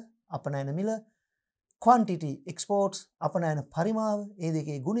මිල අපනයන මිල, quantity exports අපනයන පරිමාව, ඒ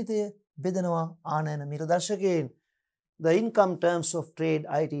දෙකේ ගුණිතය බෙදනවා ආනයන මිල දර්ශකයෙන්. The income terms of trade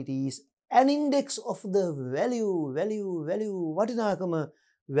ITT is an index of the value වටිනාකම,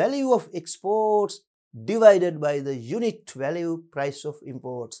 value of exports divided by the unit value price of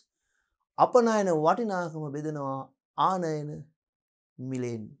imports. අපනයන වටිනාකම බෙදනවා ආනයන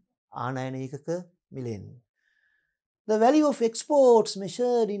මිලෙන්, ආනයන ඒකක මිලෙන්. The value of exports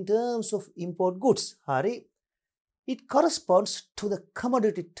measured in terms of import goods. Hari, it corresponds to the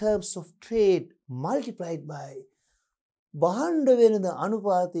commodity terms of trade multiplied by බහන්ඩ වෙනද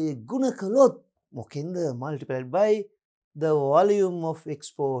අනුපාතයේ ගුණ කළොත් මොකෙන්ද multiplied by the volume of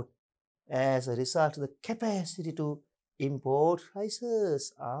export as a result of the capacity to import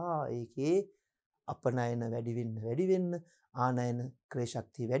prices. ඒකේ අපනයන වැඩි වෙන්න ආනයන ක්‍රය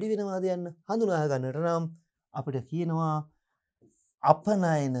ශක්තිය වැඩි වෙනවාද යන්න හඳුනා ගන්නට නම් අපිට කියනවා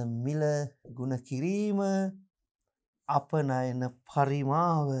අපනයන මිල ගුණ කිරීම අපනයන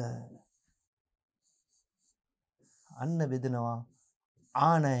පරිමාව අන්න බෙදනවා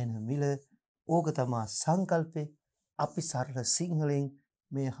ආනයන මිල. ඕක තමා සංකල්පේ. අපි සරල සිංහලෙන්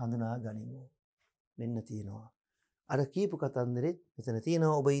මේ හඳුනා ගනිමු. මෙන්න තියෙනවා අර කීපු කතන්දරෙත් මෙතන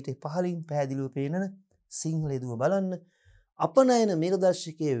තියෙනවා. ඔබ ඊට පහලින් පැහැදිලිව පේනන සිංහල යෙදුව බලන්න. අපනයන මිල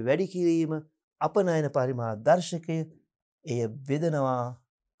දර්ශකයේ වැඩි කිරීම අපනයන පරිමා දර්ශකය එය බෙදනවා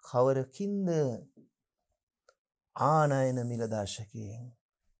කවරකින්ද? ආනයන මිල දර්ශකයෙන්.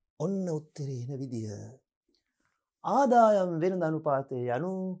 ඔන්න උත්තරේ එන විදිය. ආදායම් වෙනද අනුපාතය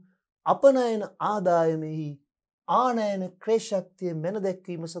යනු අපනයන ආදායමෙහි ආනයන ක්‍රය ශක්තිය මැන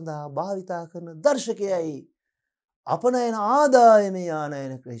දැක්වීම සඳහා භාවිතා කරන දර්ශකයයි. අපනයන ආදායමේ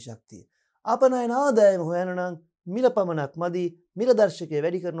ආනයන ක්‍රය ශක්තිය. අපනයන ආදායම හොයන නම් මිල පමණක් මදි. මිල දර්ශකය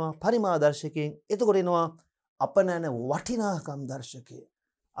වැඩි කරනවා පරිමා දර්ශකයෙන්. එතකොට එනවා අපනයන වටිනාකම් දර්ශකය,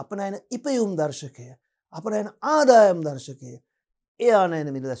 අපනයන ඉපයුම් දර්ශකය, අපනයන ආදායම් දර්ශකය. ඒ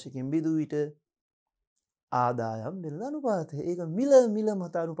ආනයන මිල දර්ශකයෙන් බෙදූ විට ආදායම් මිල අනුපාතය. ඒක මිල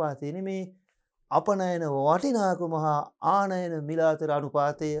මත අනුපාතය නෙමේ. අපනයන වටිනාකම හා ආනයන මිල අතර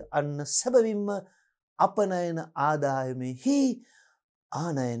අනුපාතය අන්න සැබවින්ම අපනයන ආදායමෙහි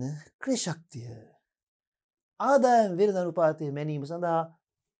ආනයන ක්‍රය ශක්තිය. ආදායම් වෙනද අනුපාතය මැනීම සඳහා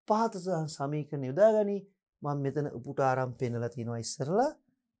පහත සමීකරණ යොදා ගනි. මම මෙතන උපුටාරම් පෙන්නලා තියෙනවා ඉස්සරලා.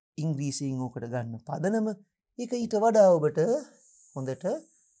 ඉංග්‍රීසියෙන් ඕකට ගන්න පදනම. ඒක ඊට වඩා ඔබට හොඳට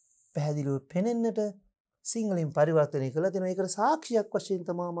පැහැදිලිව පෙනෙන්නට සිංහලෙන් පරිවර්තනය කළා තියෙනවා. ඒකට සාක්ෂියක් වශයෙන්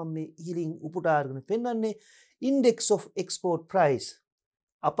තමයි මම මේ ඉහළින් උපුටාගෙන පෙන්වන්නේ. index of export price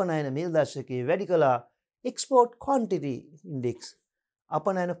අපනයන මිල දර්ශකයේ වැඩි කළා. export quantity index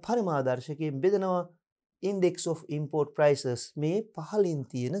අපනයන පරිමා දර්ශකයෙන් බෙදනවා index of import prices. මේ පහලින්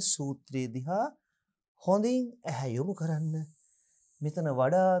තියෙන සූත්‍රය දිහා හොඳින් ඇහැ යොමු කරන්න. මෙතන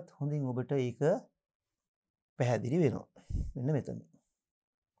වඩාත් හොඳින් ඔබට ඒක පැහැදිලි වෙනවා. මෙන්න මෙතන.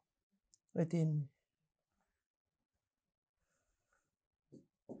 ඔය තියෙන්නේ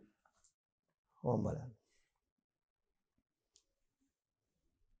ඕම් බලන්න.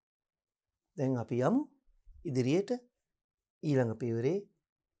 දැන් අපි යමු ඉදිරියට. ඊළඟ පියවරේ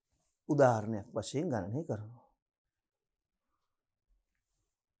උදාහරණයක් වශයෙන් ගණනය කරනවා.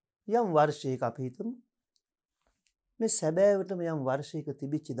 යම් වර්ෂයක අපි හිතමු මේ සැබෑවටම යම් වර්ෂයක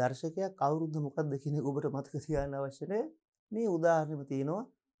තිබිච්ච දර්ශකයක් අවුරුද්ද මොකක්ද කියන එක ඔබට මතක තියාගන්න අවශ්‍ය නැහැ. මේ උදාහරණෙම තියෙනවා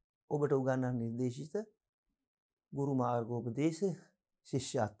ඔබට උගන්වන්න නිර්දේශිත ගුරු මාර්ගෝපදේශ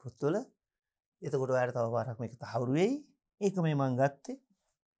ශිෂ්‍යාත් පොත්වල. එතකොට ඔයාලට තව පාරක් මේක තහවුරු වෙයි. ඒක මේ මම ගත්තේ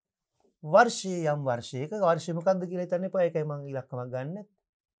වර්ෂයේ යම් වර්ෂයක. වර්ෂය මොකක්ද කියලා හිතන්න එපා. ඒකයි මම ඉලක්කමක් ගන්නෙත්.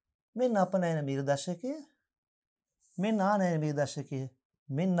 මෙන්න අපනයන මිල දර්ශකය, මෙන්න ආනයන මිල දර්ශකය,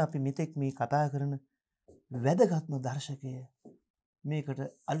 මෙන්න අපි මෙතෙක් මේ කතා කරන වැදගත්ම දර්ශකය. මේකට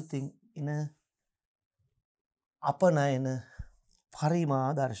අලුතින් එන අපනයන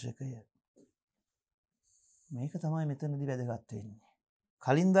පරිමා දර්ශකය. මේක තමයි මෙතනදී වැදගත් වෙන්නේ.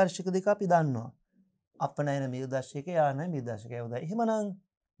 කලින් දර්ශක දෙක අපි දන්නවා. අපනයන මිල දර්ශකය, ආනයන මිල දර්ශකය. උදා එහෙමනම්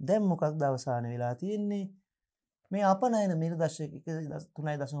දැන් මොකක්ද අවසාන වෙලා තියෙන්නේ? මේ අපනයන මිල දර්ශක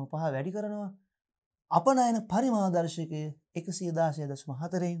 3.5 වැඩි කරනවා. අපනයන පරිමා දර්ශකය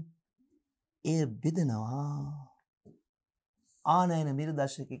 116.4න් එය බෙදනවා ආනයන මිල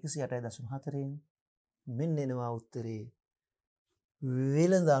දර්ශක 108.4න්. මෙන්න එනවා උත්තරේ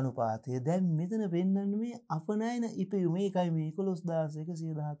වෙළඳ අනුපාතය. දැන් මෙතන පෙන්වන්නේ මේ අපනයන ඉපයුම. මේකයි මේ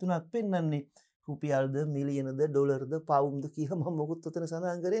 11113ක් පෙන්වන්නේ. රුපියල්ද මිලියනද ඩොලර්ද පවුම්ද කියලා මම මොකුත් උතන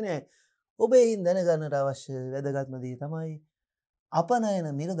සඳහන් කරේ නැහැ. ඔබ එයින් දැනගන්නට අවශ්‍ය වැදගත්ම දේ තමයි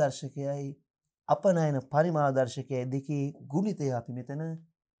අපනයන මිල දර්ශකයයි අපනයන පරිමාදර්ශකයයි දෙකේ ගුණිතය අපි මෙතන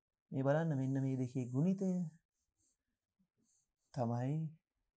මේ බලන්න මෙන්න මේ දෙකේ ගුණිතය තමයි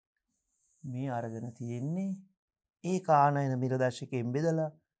මේ අරගෙන තියෙන්නේ ඒ කාණයන මිල දර්ශකයෙන්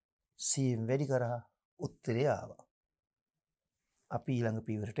බෙදලා සීම් වැඩි කරා උත්තරය ආවා. අපි ඊළඟ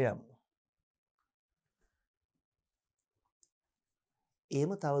පියවරට යමු.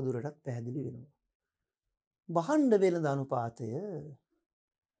 එහෙම තව දුරටත් පැහැදිලි වෙනවා. භාණ්ඩ වෙළඳ අනුපාතය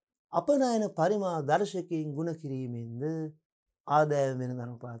අපනයන පරිමා දර්ශකයෙන් ගුණ කිරීමෙන්ද ආදායම් වෙළඳ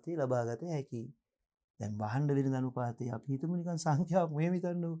අනුපාතය ලබා ගත හැකියි. දැන් භාණ්ඩ වෙළඳ අනුපාතය අපි හිතමු නිකන් සංඛ්‍යාවක් මෙහෙම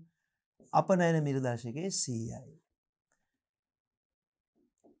හිතන්නකෝ. අපනයන මිල දර්ශකයේ 100යි.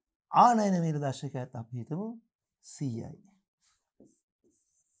 ආනයන මිල දර්ශකයත් අපි හිතමු 100යි.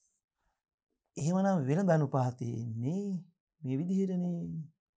 එහෙමනම් වෙළඳ අනුපාතය ඉන්නේ මේ විදිහටනේ.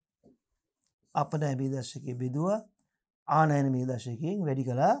 අපනයන මිල දර්ශකයේ බෙදුවා ආනයන මිල දර්ශකයෙන් වැඩි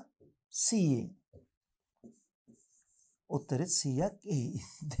කළා 100න්. උත්තරේ 100ක් එයි.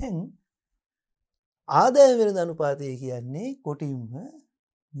 දැන් ආදායම් වෙළඳ අනුපාතය කියන්නේ කොටින්ම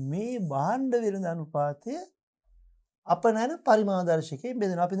මේ භාණ්ඩ වෙළඳ අනුපාතය අපනයන පරිමාදර්ශකයෙන්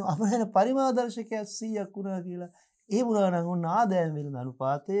බෙදෙනවා. අපි අපනයන පරිමාදර්ශකයක් 100ක් වුණා කියලා. ඒ වුණා නම් ඔන්න ආදායම් වෙළඳ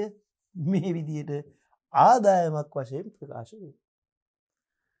අනුපාතය මේ විදිහට ආදායමක් වශයෙන් ප්‍රකාශ වෙනවා.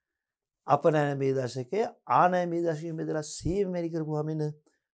 අපනයන මේ දශකය ආනයන මේ දශකයෙන් බෙදලා 100 වැඩි කරපුවාම එන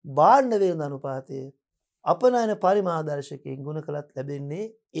භාණ්ඩ වෙළඳ අනුපාතය අපනයන පරිමාදර්ශකයෙන් ගුණ කළත්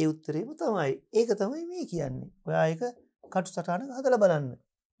ලැබෙන්නේ ඒ උත්තරේම තමයි. ඒක තමයි මේ කියන්නේ. ඔයා ඒක කටුසටහනක හදලා බලන්න.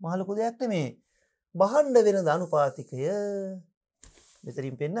 මහ ලොකු දෙයක් නෙමේ. භාණ්ඩ වෙළඳ අනුපාතිකය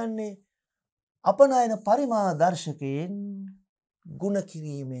මෙතනින් පෙන්වන්නේ අපනයන පරිමාදර්ශකයෙන් ගුණ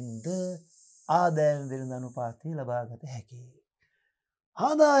කිරීමෙන්ද ආදායම් වෙළඳ අනුපාතය ලබා ගත හැකියි.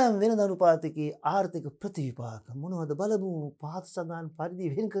 ආදායම් වෙළඳ අනුපාතිකයේ ආර්ථික ප්‍රතිවිපාක මොනවද බලමු. පහත සඳහන්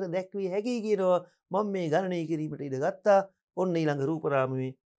පරිදි වෙන් කර දැක්විය හැකියි කියනවා. මම මේ ගණනය කිරීමට ඉඩ ගත්තා. ඔන්න ඊළඟ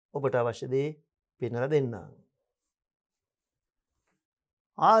රූපරාමුවේ ඔබට අවශ්‍ය දේ පෙන්වලා දෙන්නම්.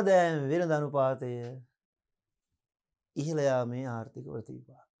 ආදායම් වෙළඳ අනුපාතය ඉහළ යාමේ ආර්ථික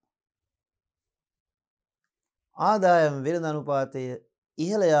ප්‍රතිවිපාක. ආදායම් වෙළඳ අනුපාතය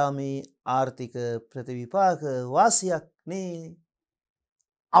ඉහළ යාමේ ආර්ථික ප්‍රතිවිපාක වාසියක් නේ.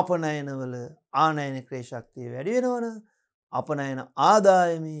 අපනයනවල ආනයන ක්‍රය ශක්තිය වැඩි වෙනවන අපනයන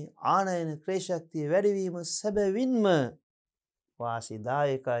ආදායමේ ආනයන ක්‍රය ශක්තිය වැඩිවීම සැබවින්ම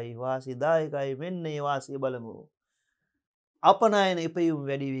වාසිදායකයි මෙන්න ඒ වාසිය බලමු. අපනයන ඉපයුම්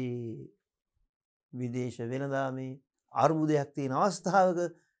වැඩිවී විදේශ වෙළඳාමේ අර්බුදයක් තියෙන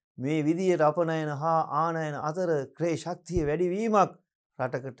අවස්ථාවක මේ විදියට අපනයන හා ආනයන අතර ක්‍රය ශක්තිය වැඩිවීමක්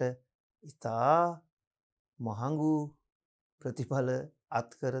රටකට ඉතා මහඟු ප්‍රතිඵල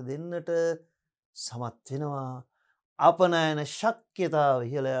අත්කර දෙන්නට සමත් වෙනවා. අපනයන ශක්්‍යතාව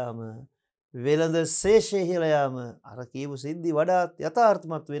ඉහළ යාම වෙළඳ ශේෂය ඉහළ යාම අර කියපු සිද්ධි වඩාත්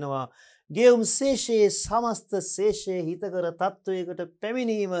යථාර්ථමත් වෙනවා. ගෙවුම් ශේෂයේ සමස්ත ශේෂය හිතකර තත්ත්වයකට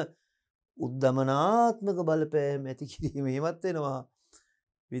පැමිණීම උද්ධමනාත්මක බලපෑම් ඇති කිරීම හිමත් වෙනවා.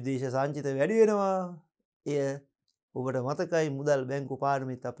 විදේශ සංචිත වැඩි වෙනවා. එය ඔබට මතකයි මුදල් බැංකු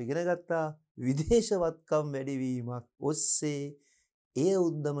පාඩමෙත් අපි ඉගෙන ගත්තා. විදේශවත්කම් වැඩිවීමක් ඔස්සේ එය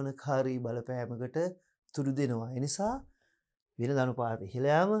උද්ධමනකාරී බලපෑමකට තුඩු දෙනවා. එනිසා වෙළඳ අනුපාත ඉහළ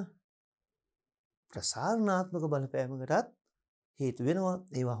යාම ප්‍රසාරණාත්මක බලපෑමකටත් හේතු වෙනවා.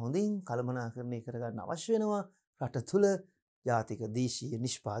 ඒවා හොඳින් කළමනාකරණය කරගන්න අවශ්‍ය වෙනවා. රට තුළ ජාතික දේශීය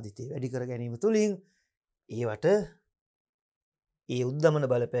නිෂ්පාදිතය වැඩි කර ගැනීම තුළින් ඒවට ඒ උද්ධමන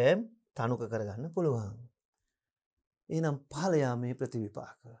බලපෑම් තනුක කරගන්න පුළුවන්. එහෙනම් පහළ යාමේ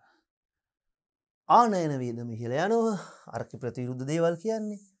ප්‍රතිවිපාක. ආනයන වියදම ඉහළ යනවා. අර්ථ ප්‍රතිවිරුද්ධ දේවල්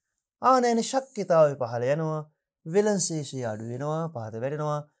කියන්නේ. ආනයන ශක්්‍යතාවය පහළ යනවා. වෙළඳ ශේෂය අඩු වෙනවා, පහත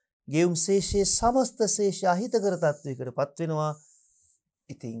වැඩෙනවා. ගෙවුම් ශේෂයේ සමස්ත ශේෂය අහිතකර තත්වයකට පත් වෙනවා.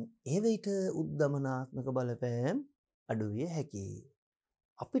 ඉතින් ඒ විට උද්ධමනාත්මක බලපෑම් අඩු විය හැකියි.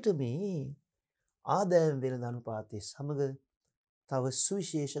 අපිට මේ ආදායම් වෙළඳ අනුපාතයේ සමග තව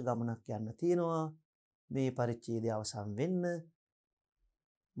සුවිශේෂ ගමනක් යන්න තියෙනවා. මේ පරිච්ඡේදය අවසන් වෙන්න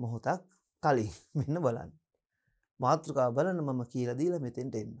මොහොතක් කලින් මෙන්න බලන්න. මාතෘකාව බලන්න මම කියලා දීලා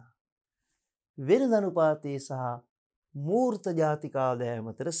මෙතෙන්ට එන්න. වෙළඳ අනුපාතයේ සහ මූර්ත ජාතික ආදායම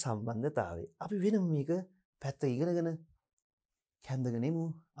අතර සම්බන්ධතාවය. අපි වෙනම මේක පැත්ත ඉගෙනගෙන කැඳගෙන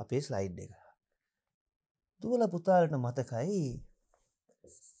ඉමු අපේ ස්ලයිඩ් එක. දුවලා පුතාලට මතකයි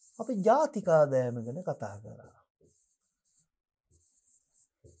අපි ජාතික ආදායම ගැන කතා කරා.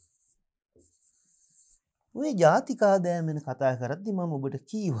 ඔය ජාතික ආදායම ගැන කතා කරද්දි මම ඔබට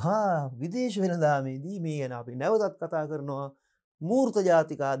කීවා විදේශ වෙළඳාමේදී මේ ගැන අපි නැවතත් කතා කරනවා මූර්ත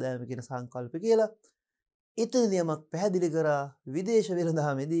ජාතික ආදායම කියන සංකල්පය කියලා. එතනදී යමක් පැහැදිලි කරා විදේශ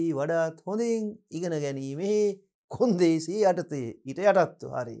වෙළඳාමේදී වඩාත් හොඳින් ඉගෙන ගැනීමේ කොන්දේසි යටතේ ඊට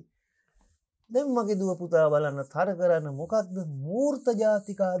යටත්ව හරි. දැන් මගේ දුව පුතා බලන්න තර කරන්න මොකක්ද මූර්ත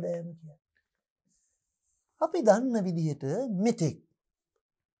ජාතික ආදායම කියන්නේ? අපි දන්න විදිහට මෙතෙක්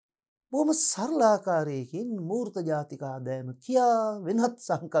බොහොම සරල ආකාරයකින් මූර්ත ජාතික ආදායම කියා වෙනත්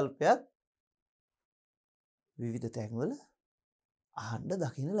සංකල්පයක් විවිධ තැන්වල අහන්න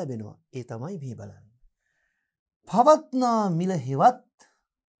දකින්න ලැබෙනවා. ඒ තමයි මේ බලන්න. පවත්නා මිල හෙවත්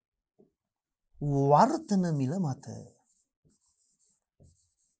වර්තන මිල මත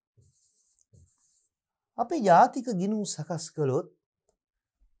අපි ජාතික ගිණුම් සකස් කළොත්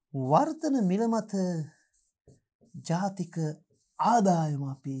වර්තන මිල මත ජාතික ආදායම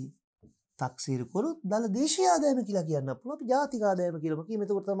අපි තක්සේරු කරොත් දල දේශීය ආදායම කියලා කියන්න පුළුවන්. අපි ජාතික ආදායම කියලාම කියමු.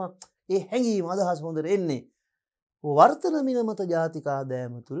 එතකොට තමයි ඒ හැඟීම අදහස් හොඳට එන්නේ. වර්තන මිල මත ජාතික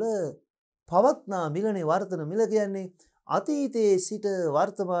ආදායම තුල පවත්නා මිලනේ වර්තන මිල කියන්නේ අතීතයේ සිට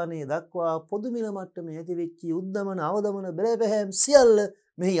වර්තමානයේ දක්වා පොදු මිල මට්ටමේ ඇතිවෙච්ච උද්දමන අවදමන බෙලපැහැම් සියල්ල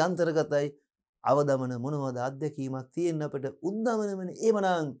මෙහි අන්තර්ගතයි. අවදමන මොනවද අත්දැකීමක් තියෙන අපිට උද්දමනමනේ.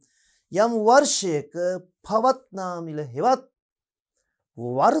 එමනම් යම් වර්ෂයක පවත්නා මිල හෙවත්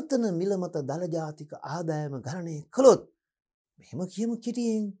වර්තන මිල මත දල ජාතික ආදායම ගණනය කළොත් මෙහෙම කියමු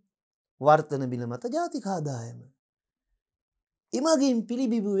කෙටියෙන් වර්තන මිල මත ජාතික ආදායම එමගින්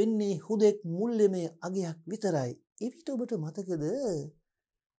පිළිබිඹු වෙන්නේ හුදෙක් මුල්‍යමය අගයක් විතරයි. එවිට ඔබට මතකද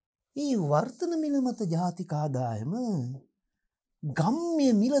මේ වර්තන මිල මත ජාතික ආදායම ගම්ම්‍ය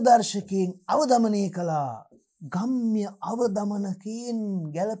මිල දර්ශකයෙන් අවදමනය කළා. ගම්ම්‍ය අවදමනකයෙන්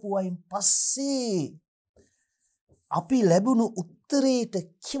ගැලපුවයින් පස්සේ අපි ලැබුණු උත්තරේට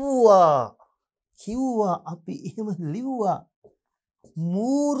කිව්වා අපි එහෙම ලිව්වා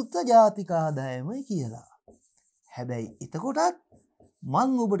මූර්ත ජාතික ආදායමයි කියලා. හැබැයි එතකොටත්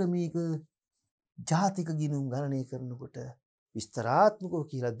මං ඔබට මේක ජාතික ගිණුම් ගණනය කරනකොට විස්තරාත්මකව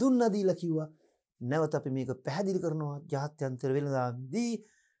කියලා දුන්නා දීලා කිව්වා. නැවත අපි මේක පැහැදිලි කරනවා ජාත්‍යන්තර වෙළඳාමේදී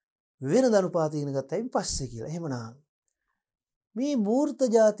වෙනද අනුපාත ඉගෙන ගත්තයින් පස්සේ කියලා. එහෙමනම් මේ මූර්ත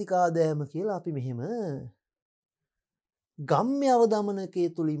ජාතික ආදායම කියලා අපි මෙහෙම ගම්ම්‍ය අවදමනකයේ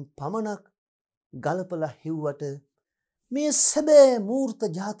තුලින් පමණක් ගලපලා හෙව්වට මේ සැබෑ මූර්ත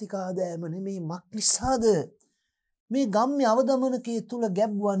ජාතික ආදායම නෙමේ. මක් නිසාද මේ ගම්ම්‍ය අවදමනකයේ තුල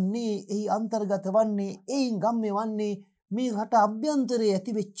ගැබ්වන්නේ එහි අන්තර්ගත වන්නේ එයින් ගම්ම්‍ය වන්නේ මේ රට අභ්‍යන්තරයේ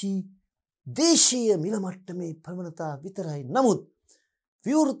ඇතිවෙච්චි දේශීය මිල මට්ටමේ ප්‍රවණතා විතරයි. නමුත්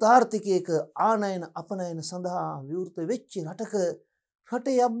විවෘත ආර්ථිකයක ආනයන අපනයන සඳහා විවෘත වෙච්ච රටක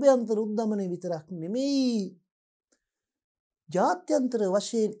රටේ අභ්‍යන්තර උද්දමනය විතරක් නෙමෙයි ජාත්‍යන්තර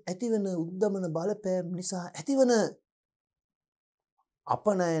වශයෙන් ඇතිවන උද්දමන බලපෑම් නිසා ඇතිවන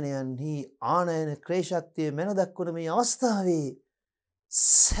අපනයනයන්හි ආනයන ක්‍රේශක්තිය මැන දක්වන මේ අවස්ථාවේ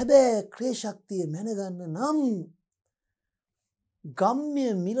සැබෑ ක්‍රේශක්තිය මැනගන්න නම් ගම්ම්‍ය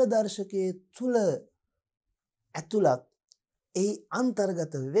මිල දර්ශකයේ තුල ඇතුළත් ඒ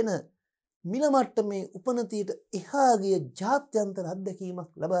අන්තර්ගත වෙන මිල මට්ටමේ උපනතියට එහා ගිය ජාත්‍යන්තර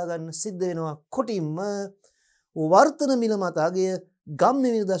අත්දැකීමක් ලබා ගන්න සිද්ධ වෙනවා. කොටින්ම වර්තන මිල මත අගය ගම්ම්‍ය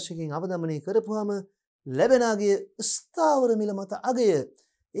මිල දර්ශකයෙන් අවදමනය කරපුවාම ලැබෙන අගය ස්ථාවර මිල මත අගය.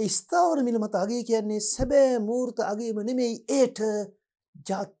 ඒ ස්ථාවර මිල මත අගය කියන්නේ සැබෑ මූර්ත අගයම නෙමෙයි. ඒට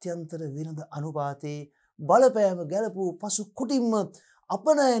ජාත්‍යන්තර වෙනද අනුපාතේ බලපෑම ගැලපූ පසු කොටින්ම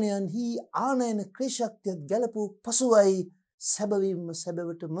අපනයනයන්හි ආනයන ක්‍රේශක්තියත් ගැලපූ පසුවයි සැබවින්ම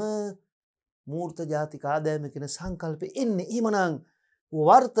සැබවටම මූර්ත ජාතික ආදායම කියන සංකල්පය එන්නේ. එහෙමනම්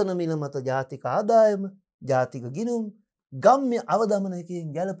වර්තන මිල මත ජාතික ආදායම ජාතික ගිණුම් ගම්ම්‍ය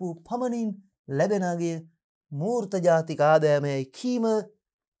අවදමනකයෙන් ගැලපූ පමණින් ලැබෙනගේ මූර්ත ජාතික ආදායමයි කීම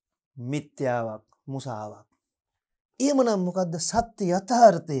මිත්‍යාවක් මුසාවක්. එහෙමනම් මොකද්ද සත්‍ය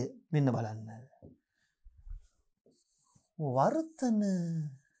යථාර්ථය? මෙන්න බලන්න. වර්තන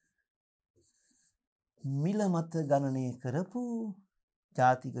මිල මත ගණනය කරපු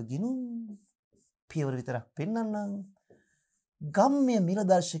ජාතික ගිණුම් පියවර විතරක් පෙන්වන්නම්. ගම්ම්‍ය මිල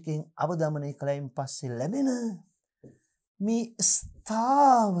දර්ශකයෙන් අවදමනය කළයින් පස්සේ ලැබෙන මේ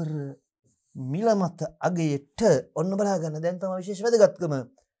ස්ථාවර මිල මත අගයට ඔන්න බලා ගන්න. දැන් තමයි විශේෂ වැදගත්කම.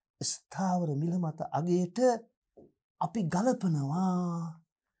 ස්ථාවර මිල මත අගයට අපි ගලපනවා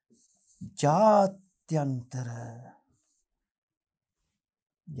ජාත්‍යන්තර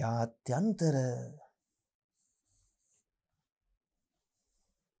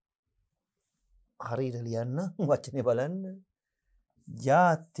හරියට ලියන්න වචනේ බලන්න.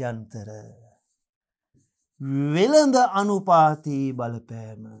 ජාත්‍යන්තර වෙළඳ අනුපාතී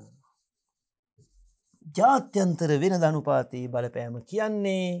බලපෑම. ජාත්‍යන්තර වෙනද අනුපාතයේ බලපෑම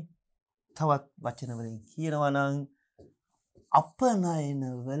කියන්නේ තවත් වචන වලින් කියනවා නම් අපනයන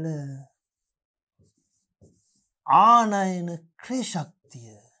වල ආනයන ක්‍රය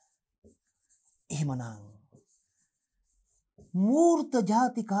ශක්තිය. එහෙමනම් මූර්ත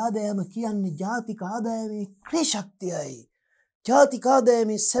ජාතික ආදායම කියන්නේ ජාතික ආදායමේ ක්‍රය ශක්තියයි. ජාතික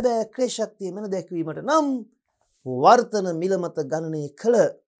ආදායමේ සැබෑ ක්‍රය ශක්තිය මෙන්න දැක්වීමට නම් වර්තන මිල මත ගණනය කළ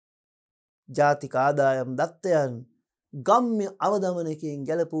ජාතික ආදායම් දත්තයන් ගම්ම්‍ය අවදමනයකින්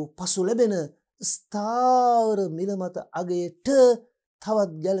ගැලපූ පසු ලැබෙන ස්ථාවර මිල මත අගයට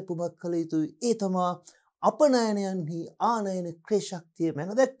තවත් ගැලපුමක් කළ යුතුයි. ඒ තමා අපනයනයන්හි ආනයන ක්‍රය ශක්තිය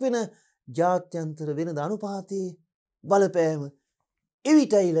මැන දැක්වෙන ජාත්‍යන්තර වෙනද අනුපාතයේ බලපෑම.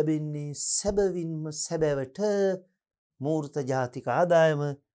 එවිටයි ලැබෙන්නේ සැබවින්ම සැබෑවට මූර්ත ජාතික ආදායම.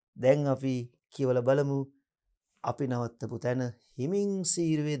 දැන් අපි කියවලා බලමු. අපි නවත්තපු තැන හිමින්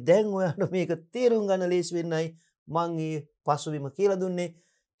සීරුවේ. දැන් ඔයාලට මේක තේරුම් ගන්න ලේසි වෙන්නයි මම මේ පසුබිම කියලා දුන්නේ.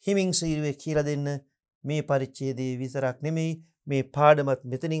 හිමින් සීරුවේ කියලා දෙන්න මේ පරිච්ඡේදයේ විතරක් නෙමෙයි මේ පාඩමත්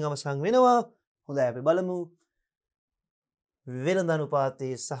මෙතනින් අවසන් වෙනවා. හොඳයි අපි බලමු වෙනද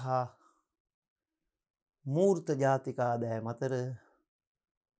අනුපාතයේ සහ මූර්ත ජාතික ආදායම අතර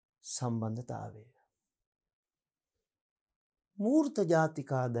සම්බන්ධතාවය. මූර්ත ජාතික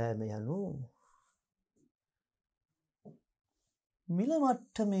ආදායම යනු මිල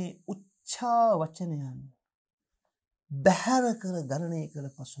මට්ටමේ උච්චා වචනයන් බැහැර කර ගණනය කළ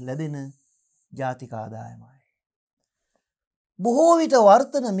පසු ලැබෙන ජාතික ආදායමයි. බොහෝ විට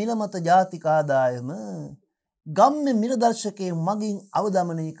වර්තන මිල මත ජාතික ආදායම ගම්ම්‍ය මිල දර්ශකයේ මගින්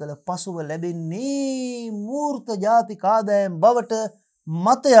අවදමනය කළ පසුව ලැබෙන්නේ මූර්ත ජාතික ආදායම් බවට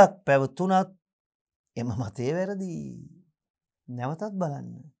මතයක් පැවතුනත් එම මතය වැරදි. නැවතත් බලන්න.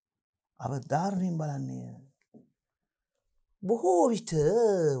 අවධාරණයෙන් බලන්නය. බොහෝ විට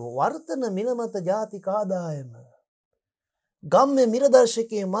වර්තන මිල මත ජාතික ආදායම ගම්ම්‍ය මිල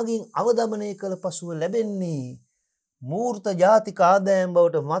දර්ශකයේ මගින් අවදමනය කළ පසුව ලැබෙන්නේ මූර්ත ජාතික ආදායම්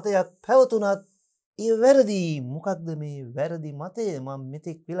බවට මතයක් පැවතුනත් ඒ වැරදි. මොකක්ද මේ වැරදි මතය? මම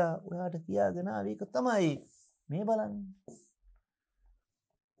මෙතෙක් වෙලා ඔයාට කියාගෙන ආවේ ඒක තමයි. මේ බලන්න.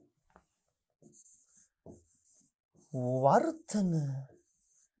 වර්තන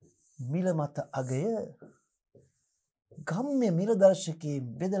මිල මත අගය ගම්ම්‍ය මිල දර්ශකයේ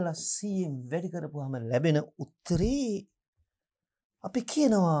බෙදලා 100න් වැඩි කරපුවාම ලැබෙන උත්තරේ අපි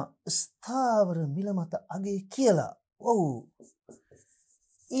කියනවා ස්ථාවර මිල මත අගය කියලා. ඔව්.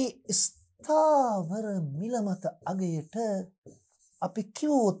 ඒ ස්ථාවර මිල මත අගයට අපි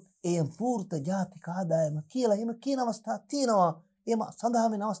කිව්වොත් එය මූර්ත ජාතික ආදායම කියලා. එහෙම කියන අවස්ථා තියෙනවා. එහෙම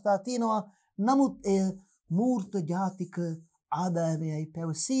සඳහන් වෙන අවස්ථා තියෙනවා. නමුත් එය මූර්ත ජාතික ආදායමයි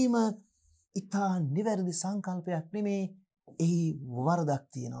පැවසීම ඉතා නිවැරදි සංකල්පයක් නෙමේ. එහි වරදක්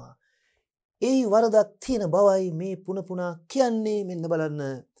තියෙනවා. එහි වරදක් තියෙන බවයි මේ පුන පුනා කියන්නේ. මෙන්න බලන්න.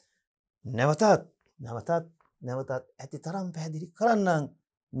 නැවතත් ඇති තරම් පැහැදිලි කරන්නම්.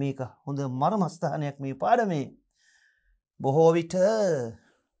 මේක හොඳ මර්මස්ථානයක් මේ පාඩමේ. බොහෝ විට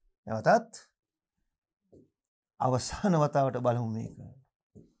නැවතත් අවසාන වතාවට බලමු මේක.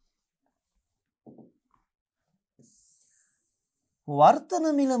 වර්තන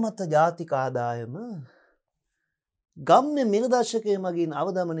මිල මත ජාතික ආදායම ගම්ම්‍ය මිල දර්ශකයේ මගින්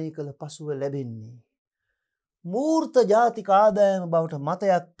අවදමනය කළ පසුව ලැබෙන්නේ මූර්ත ජාතික ආදායම බවට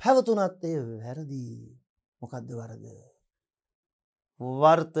මතයක් පැවතුනත් එය වැරදි. මොකද්ද වරද?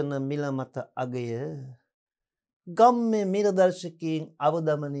 වර්තන මිල මත අගය ගම්ම්‍ය මිල දර්ශකයෙන්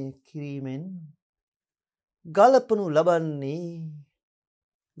අවදමනය කිරීමෙන්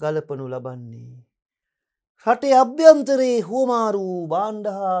ගලපනු ලබන්නේ රටේ අභ්‍යන්තරයේ හුවමාරු භාණ්ඩ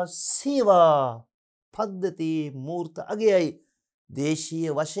හා සේවා පද්ධතියේ මූර්ත අගයයි.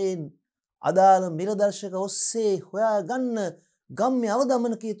 දේශීය වශයෙන් අදාළ මිල දර්ශක ඔස්සේ හොයාගන්න ගම්ම්‍ය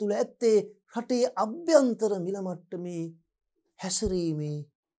අවදමනකය තුළ ඇත්තේ රටේ අභ්‍යන්තර මිල මට්ටමේ හැසිරීමේ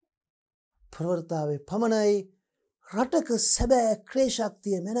ප්‍රවෘත්තාවේ පමණයි. රටක සැබෑ ක්‍රය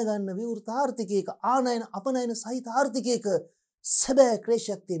ශක්තිය මැනගන්න විවෘත ආර්ථිකයක ආනයන අපනයන සහිත ආර්ථිකයක සැබෑ ක්‍රය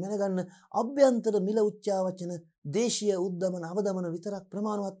ශක්තිය මැනගන්න අභ්‍යන්තර මිල උච්චාවචන දේශීය උද්දමන අවදමන විතරක්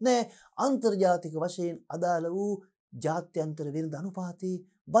ප්‍රමාණවත් නැහැ. අන්තර්ජාතික වශයෙන් අදාළ වූ ජාත්‍යන්තර වෙනද අනුපාතයේ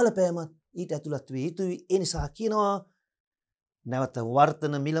බලපෑමත් ඊට ඇතුළත් විය යුතුයි. ඒ නිසා කියනවා නැවත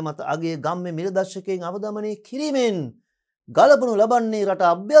වර්තන මිල මත අගය ගම්ම්‍ය මිල දර්ශකයෙන් අවදමනය කිරීමෙන් ගලපනු ලබන්නේ රට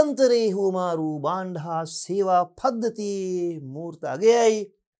අභ්‍යන්තරයේ හුවමාරු භාණ්ඩ හා සේවා පද්ධතියේ මූර්ත අගයයි.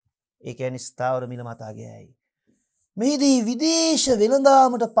 ඒ කියන්නේ ස්ථාවර මිල මත අගයයි. මෙහිදී විදේශ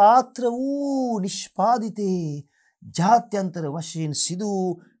වෙළඳාමට පාත්‍ර වූ නිෂ්පාදිතේ ජාත්‍යන්තර වශයෙන් සිදු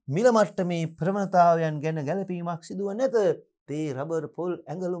මිල මට්ටමේ ප්‍රවණතාවයන් ගැන ගැලපීමක් සිදුව නැත. අපේ රබර් පොල්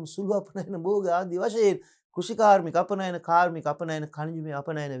ඇඟලුම් සුළු අපනයන භෝග ආදී වශයෙන් කෘෂිකාර්මික අපනයන කාර්මික අපනයන කනිජමය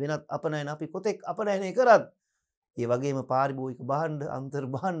අපනයන වෙනත් අපනයන අපි කොතෙක් අපනයනය කරත් ඒ වගේම පාරිභෝගික භාණ්ඩ අන්තර්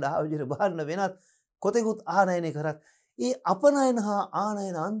භාණ්ඩ ආයෝජන භාණ්ඩ වෙනත් කොතෙකුත් ආනයනය කරත් ඒ අපනයන හා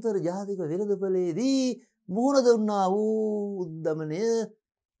ආනයන අන්තර්ජාතික වෙළඳපොලේදී මුහුණ දුන්නා වූ උද්දමනය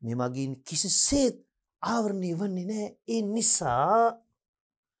මෙමගින් කිසිසේත් ආවරණය වන්නේ නැහැ. ඒ නිසා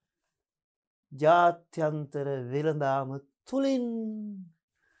ජාත්‍යන්තර වෙළඳාම තුලින්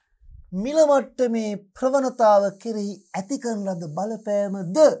මිල මට්ටමේ ප්‍රවණතාව කෙරෙහි ඇති කරන ලද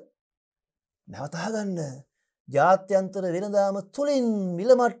බලපෑමද නැවත අහගන්න. ජාත්‍යන්තර වෙළඳාම තුලින්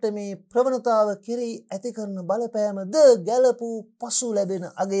මිල මට්ටමේ ප්‍රවණතාව කෙරෙහි ඇති කරන බලපෑමද ගැළපූ පසු ලැබෙන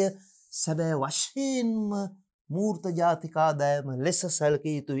අගය සැබෑ වශයෙන්ම මූර්ත ජාතික ආදායම ලෙස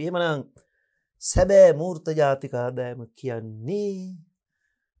සැලකිය යුතුයි. එහෙමනම් සැබෑ මූර්ත ජාතික ආදායම කියන්නේ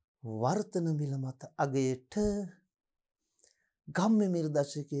වර්තන මිල මත අගයට ගම්ම්‍ය මිල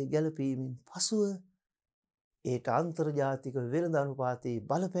දශකයේ ගැලපීමෙන් පසුව ඒට අන්තර්ජාතික වෙළඳ අනුපාතයේ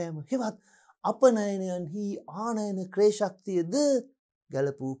බලපෑම හෙවත් අපනයනයන්හි ආනයන ක්‍රේශක්තියද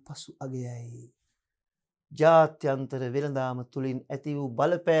ගැලපූ පසු අගයයි. ජාත්‍යන්තර වෙළඳාම තුළින් ඇති වූ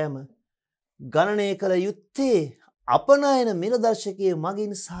බලපෑම ගණනය කළ යුත්තේ අපනයන මිල දර්ශකයේ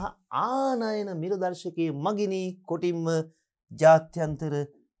මගින් සහ ආනයන මිල දර්ශකයේ මගිනි. කොටින්ම ජාත්‍යන්තර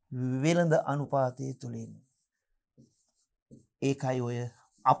වෙළඳ අනුපාතය තුළින්. ඒකයි ඔය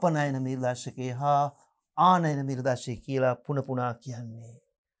අපනයන මිල දර්ශකය හා ආනයන මිල දර්ශකය කියලා පුන පුනා කියන්නේ.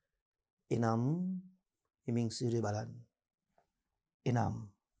 එනම් හිමින් සිරුරේ බලන්න. එනම්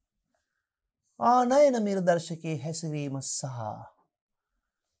ආනයන මිල දර්ශකයේ හැසිරීම සහ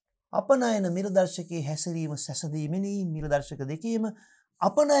අපනයන මිල දර්ශකයේ හැසිරීම සැසඳීමෙනි. මිල දර්ශක දෙකේම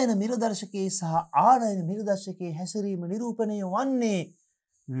අපනයන මිල දර්ශකයේ සහ ආනයන මිල දර්ශකයේ හැසිරීම නිරූපණය වන්නේ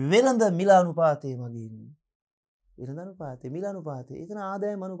වෙළඳ මිල අනුපාතය මගින්. වෙළඳ අනුපාතය මිල අනුපාතය එතන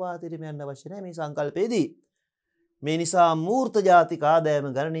ආදායම අනුපාතයට යන්න අවශ්‍ය නැහැ මේ සංකල්පයේදී. මේ නිසා මූර්ත ජාතික ආදායම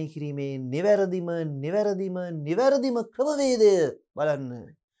ගණනය කිරීමේ නිවැරදිම ක්‍රමවේදය බලන්න.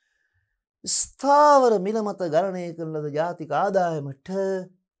 ස්ථාවර මිල මත ගණනය කරන ලද ජාතික ආදායමට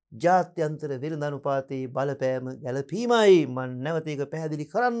ජාත්‍යන්තර වෙළඳ අනුපාතයේ බලපෑම ගැලපීමයි. මම නැවත ඒක පැහැදිලි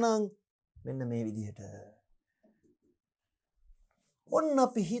කරන්නම් මෙන්න මේ විදිහට. ඔන්න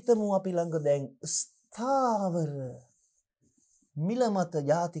අපි හිතමු අපි ළඟ දැන් ස්ථාවර මිල මත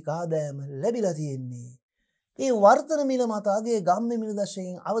ජාතික ආදායම ලැබිලා තියෙන්නේ. ඒ වර්තන මිල මත අගේ ගම්ම්‍ය මිල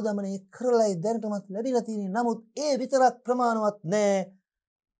දශකයෙන් අවදමනය කරලයි දැනටමත් ලැබිලා තියෙන්නේ. නමුත් ඒ විතරක් ප්‍රමාණවත් නෑ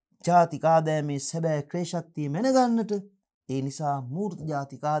ජාතික ආදායමේ සැබෑ ක්‍රේශක්තිය මැනගන්නට. ඒ නිසා මූර්ත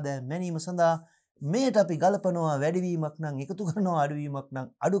ජාතික ආදායම මැනීම සඳහා මේට අපි ගලපනවා වැඩිවීමක් නම් එකතු කරනවා අඩුවීමක් නම්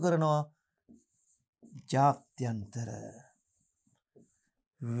අඩු කරනවා. ජාත්‍යන්තර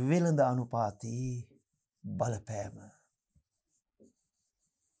වෙළඳ අනුපාතයේ බලපෑම.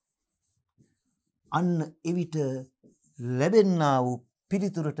 අන්න එවිට ලැබෙන්නා වූ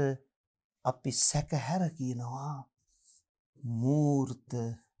පිළිතුරට අපි සැකහැර කියනවා මූර්ත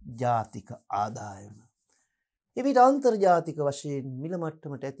ජාතික ආදායම. එවිට අන්තර්ජාතික වශයෙන් මිල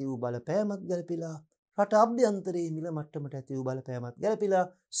මට්ටමට ඇති වූ බලපෑමක් ගැලපිලා රට අභ්‍යන්තරයේ මිල මට්ටමට ඇති වූ බලපෑමක් ගැලපිලා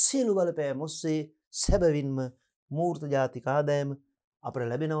සියලු බලපෑම් ඔස්සේ සැබවින්ම මූර්ත ජාතික ආදායම අපට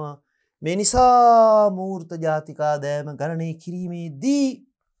ලැබෙනවා. මේ නිසා මූර්ත ජාතික ආදායම ගණනය කිරීමේදී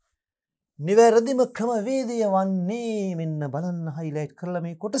නිවැරදිම ක්‍රමවේදය වන්නේ මෙන්න බලන්න හයිලයිට් කරලා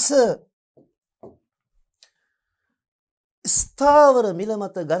මේ කොටස. ස්ථාවර මිල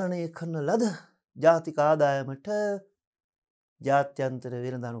මත ගණනය කරන ලද ජාතික ආදායමට ජාත්‍යන්තර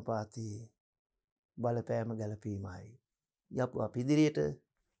වෙළඳ අනුපාතයේ බලපෑම ගැලපීමයි. යපු අපි ඉදිරියට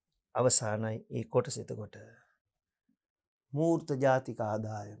අවසානයි ඒ කොටස. එතකොට මූර්ත ජාතික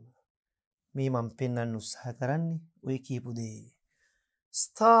ආදායම මේ මම පෙන්වන්න උත්සාහ කරන්නේ ඔය කියපු දේ.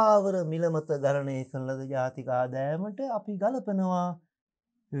 ස්ථාවර මිල මත ගණනය කරන ලද ජාතික ආදායමට අපි ගලපනවා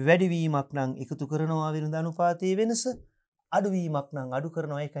වැඩිවීමක් නම් එකතු කරනවා වෙළඳ අනුපාතයේ වෙනස, අඩුවීමක් නම් අඩු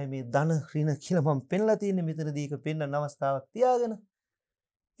කරනවා. ඒකයි මේ ධන ඍණ කියලා මම පෙන්ලා තියෙන්නේ මෙතනදී. ඒක පෙන්වන්න අවස්ථාවක් තියාගෙන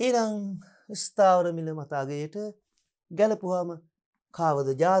ඊළඟ ස්ථාවර මිල මත අගයට ගැලපුවාම කාවද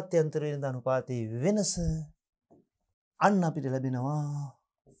ජාත්‍යන්තර වෙළඳ අනුපාතයේ වෙනස. අන්න අපිට ලැබෙනවා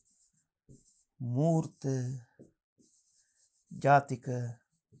මූර්ත ජාතික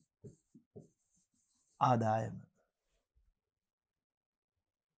ආදායම.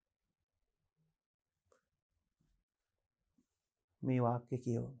 මේ වාක්‍ය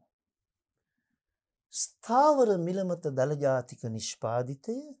කියවමු. ස්ථාවර මිල මත දල ජාතික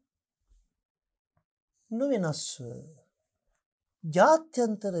නිෂ්පාදිතය නොවෙනස්ව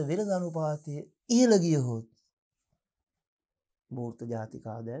ජාත්‍යන්තර වෙළඳ අනුපාතය ඉහළ ගියහොත් මූර්ත ජාතික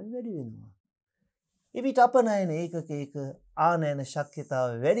ආදායම වැඩි වෙනවා. එවිට අපනයන ඒකකයක ආනයන ශක්්‍යතාව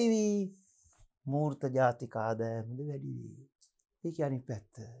වැඩි වී මූර්ත ජාතික ආදායමද වැඩි වී. ඒක අනිත්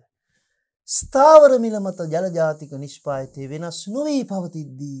පැත්ත. ස්ථාවර මිල මත ජල ජාතික නිෂ්පාදිතය වෙනස් නොවී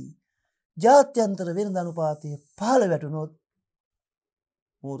පවතිද්දී ජාත්‍යන්තර වෙළඳ අනුපාතය පහළ වැටුනොත්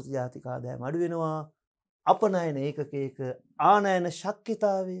මූර්ත ජාතික ආදායම අඩු වෙනවා. අපනයන ඒකකයක ආනයන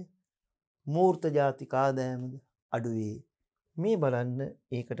ශක්්‍යතාවය මූර්ත ජාතික ආදායමද අඩු වේ. මේ බලන්න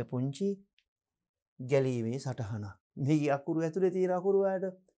ඒකට පුංචි ගැලීමේ සටහනක්. මේ අකුරු ඇතුලේ තියෙන අකුරු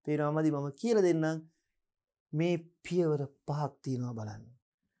වලට පේනවාමදි මම කියලා දෙන්නම්. මේ පියවර පහක් තියෙනවා බලන්න.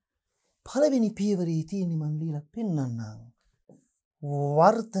 පළවෙනි පියවරේ තියෙන්නේ මම ලියලා පෙන්නන්නම්.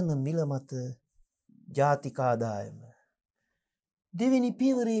 වර්තන මිල මත ජාතික ආදායම. දෙවෙනි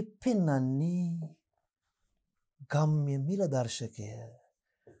පියවරේ පෙන්නන්නේ ගම්ම්‍ය මිල දර්ශකය.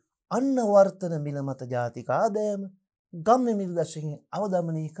 අන්න වර්තන මිල මත ජාතික ආදායම ගම්ම්‍ය මිල දර්ශකයෙන්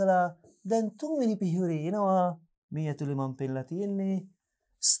අවදමනය කළා. දැන් තුන්වෙනි පියවරේ එනවා. මේ ඇතුලේ මම පෙන්නලා තියෙන්නේ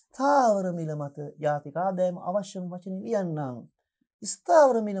ස්ථාවර මිල මත ජාතික ආදායම අවශ්‍යම වචනේ ලියන්නම්.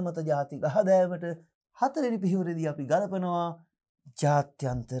 ස්ථාවර මිල මත ජාතික ආදායමට හතරවෙනි පියවරේදී අපි ගලපනවා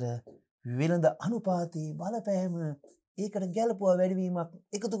ජාත්‍යන්තර වෙළඳ අනුපාතයේ බලපෑම. ඒකට ගැලපුවා වැඩිවීමක්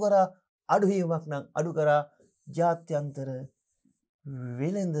එකතු කරා අඩුවීමක් නම් අඩු කරා ජාත්‍යන්තර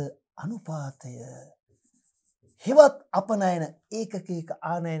වෙළඳ අනුපාතය. හෙවත් අපනයන ඒකකයක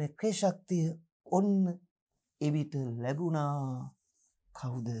ආනයන ක්‍රේශක්තිය ඔන්න එවිට ලැබුණා.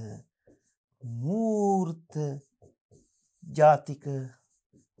 කවුද? මූර්ත ජාතික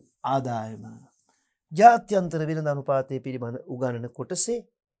ආදායම. ජාත්‍යන්තර වෙළඳ අනුපාතය පිළිබඳ උගන්වන කොටසේ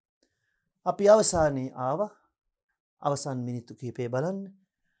අපි අවසානයේ ආවා. අවසන් මිනිත්තු කිහිපය බලන්න.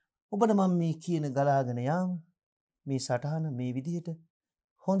 ඔබට මම මේ කියන ගලාගෙන යාම මේ සටහන මේ විදිහට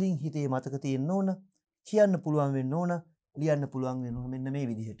හොඳින් හිතේ මතක තියෙන්න ඕන. කියන්න පුළුවන් වෙන්න ඕන. ලියන්න පුළුවන් වෙන්න ඕන. මෙන්න මේ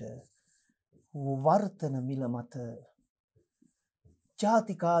විදිහට. වර්තන මිල මත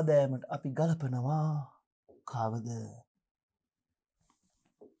ජාතික ආදායමට අපි ගලපනවා කවද?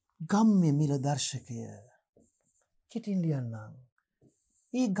 ගම්ම්‍ය මිල දර්ශකය. කෙටින් ලියන්නම්.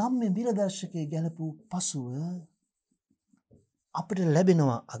 මේ ගම්ම්‍ය මිල දර්ශකය ගැලපු පසුව අපිට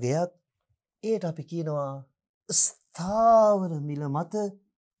ලැබෙනවා අගයක්. ඒට අපි කියනවා ස්ථාවර මිල මත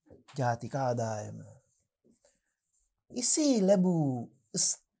ජාතික ආදායම. එසේ ලැබූ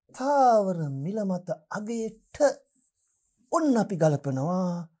ස්ථාවර මිල මත අගයට ඔන්න අපි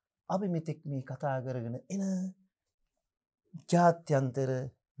ගලපනවා අපි මෙතෙක් මේ කතා කරගෙන එන ජාත්‍යන්තර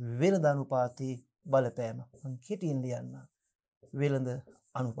වෙළඳ අනුපාතයේ බලපෑම. මම කෙටියෙන් ලියන්න. වෙළඳ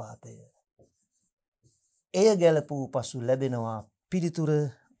අනුපාතය. එය ගැලපූ පසු ලැබෙනවා පිළිතුර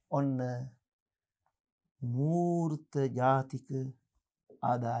ඔන්න මූර්ත ජාතික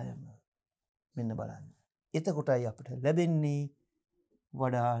ආදායම. මෙන්න බලන්න. එතකොටයි අපිට ලැබෙන්නේ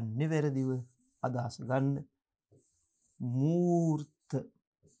වඩා නිවැරදිව අදහස ගන්න මූර්ත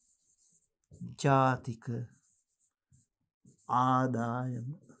ජාතික ආදායම.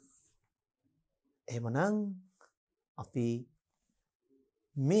 එහෙමනම් අපි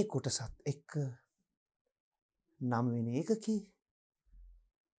මේ කොටසත් එක්ක 9 වෙනි ඒකකේ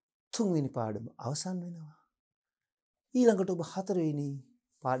 3 වෙනි පාඩම අවසන් වෙනවා. ඊළඟට ඔබ 4 වෙනි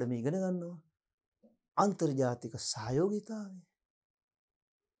පාඩම ඉගෙන ගන්නවා. අන්තර්ජාතික සහයෝගීතාවය.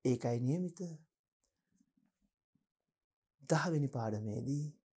 ඒකයි නියමිත. 10 වෙනි පාඩමේදී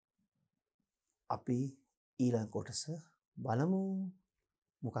අපි ඊළඟ කොටස බලමු.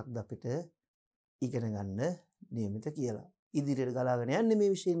 මොකක්ද අපිට ඉගෙන ගන්න නියමිත කියලා. ඉදිරියට ගලාගෙන යන්නේ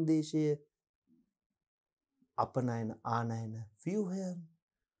මේ විෂය නිර්දේශය අපනයන ආනයන ව්‍යුහයන්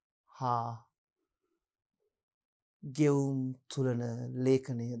හා ගෙවුම් තුලන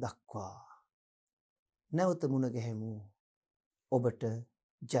ලේඛනය දක්වා. නැවත මුණ ගැහෙමු. ඔබට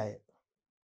ජය.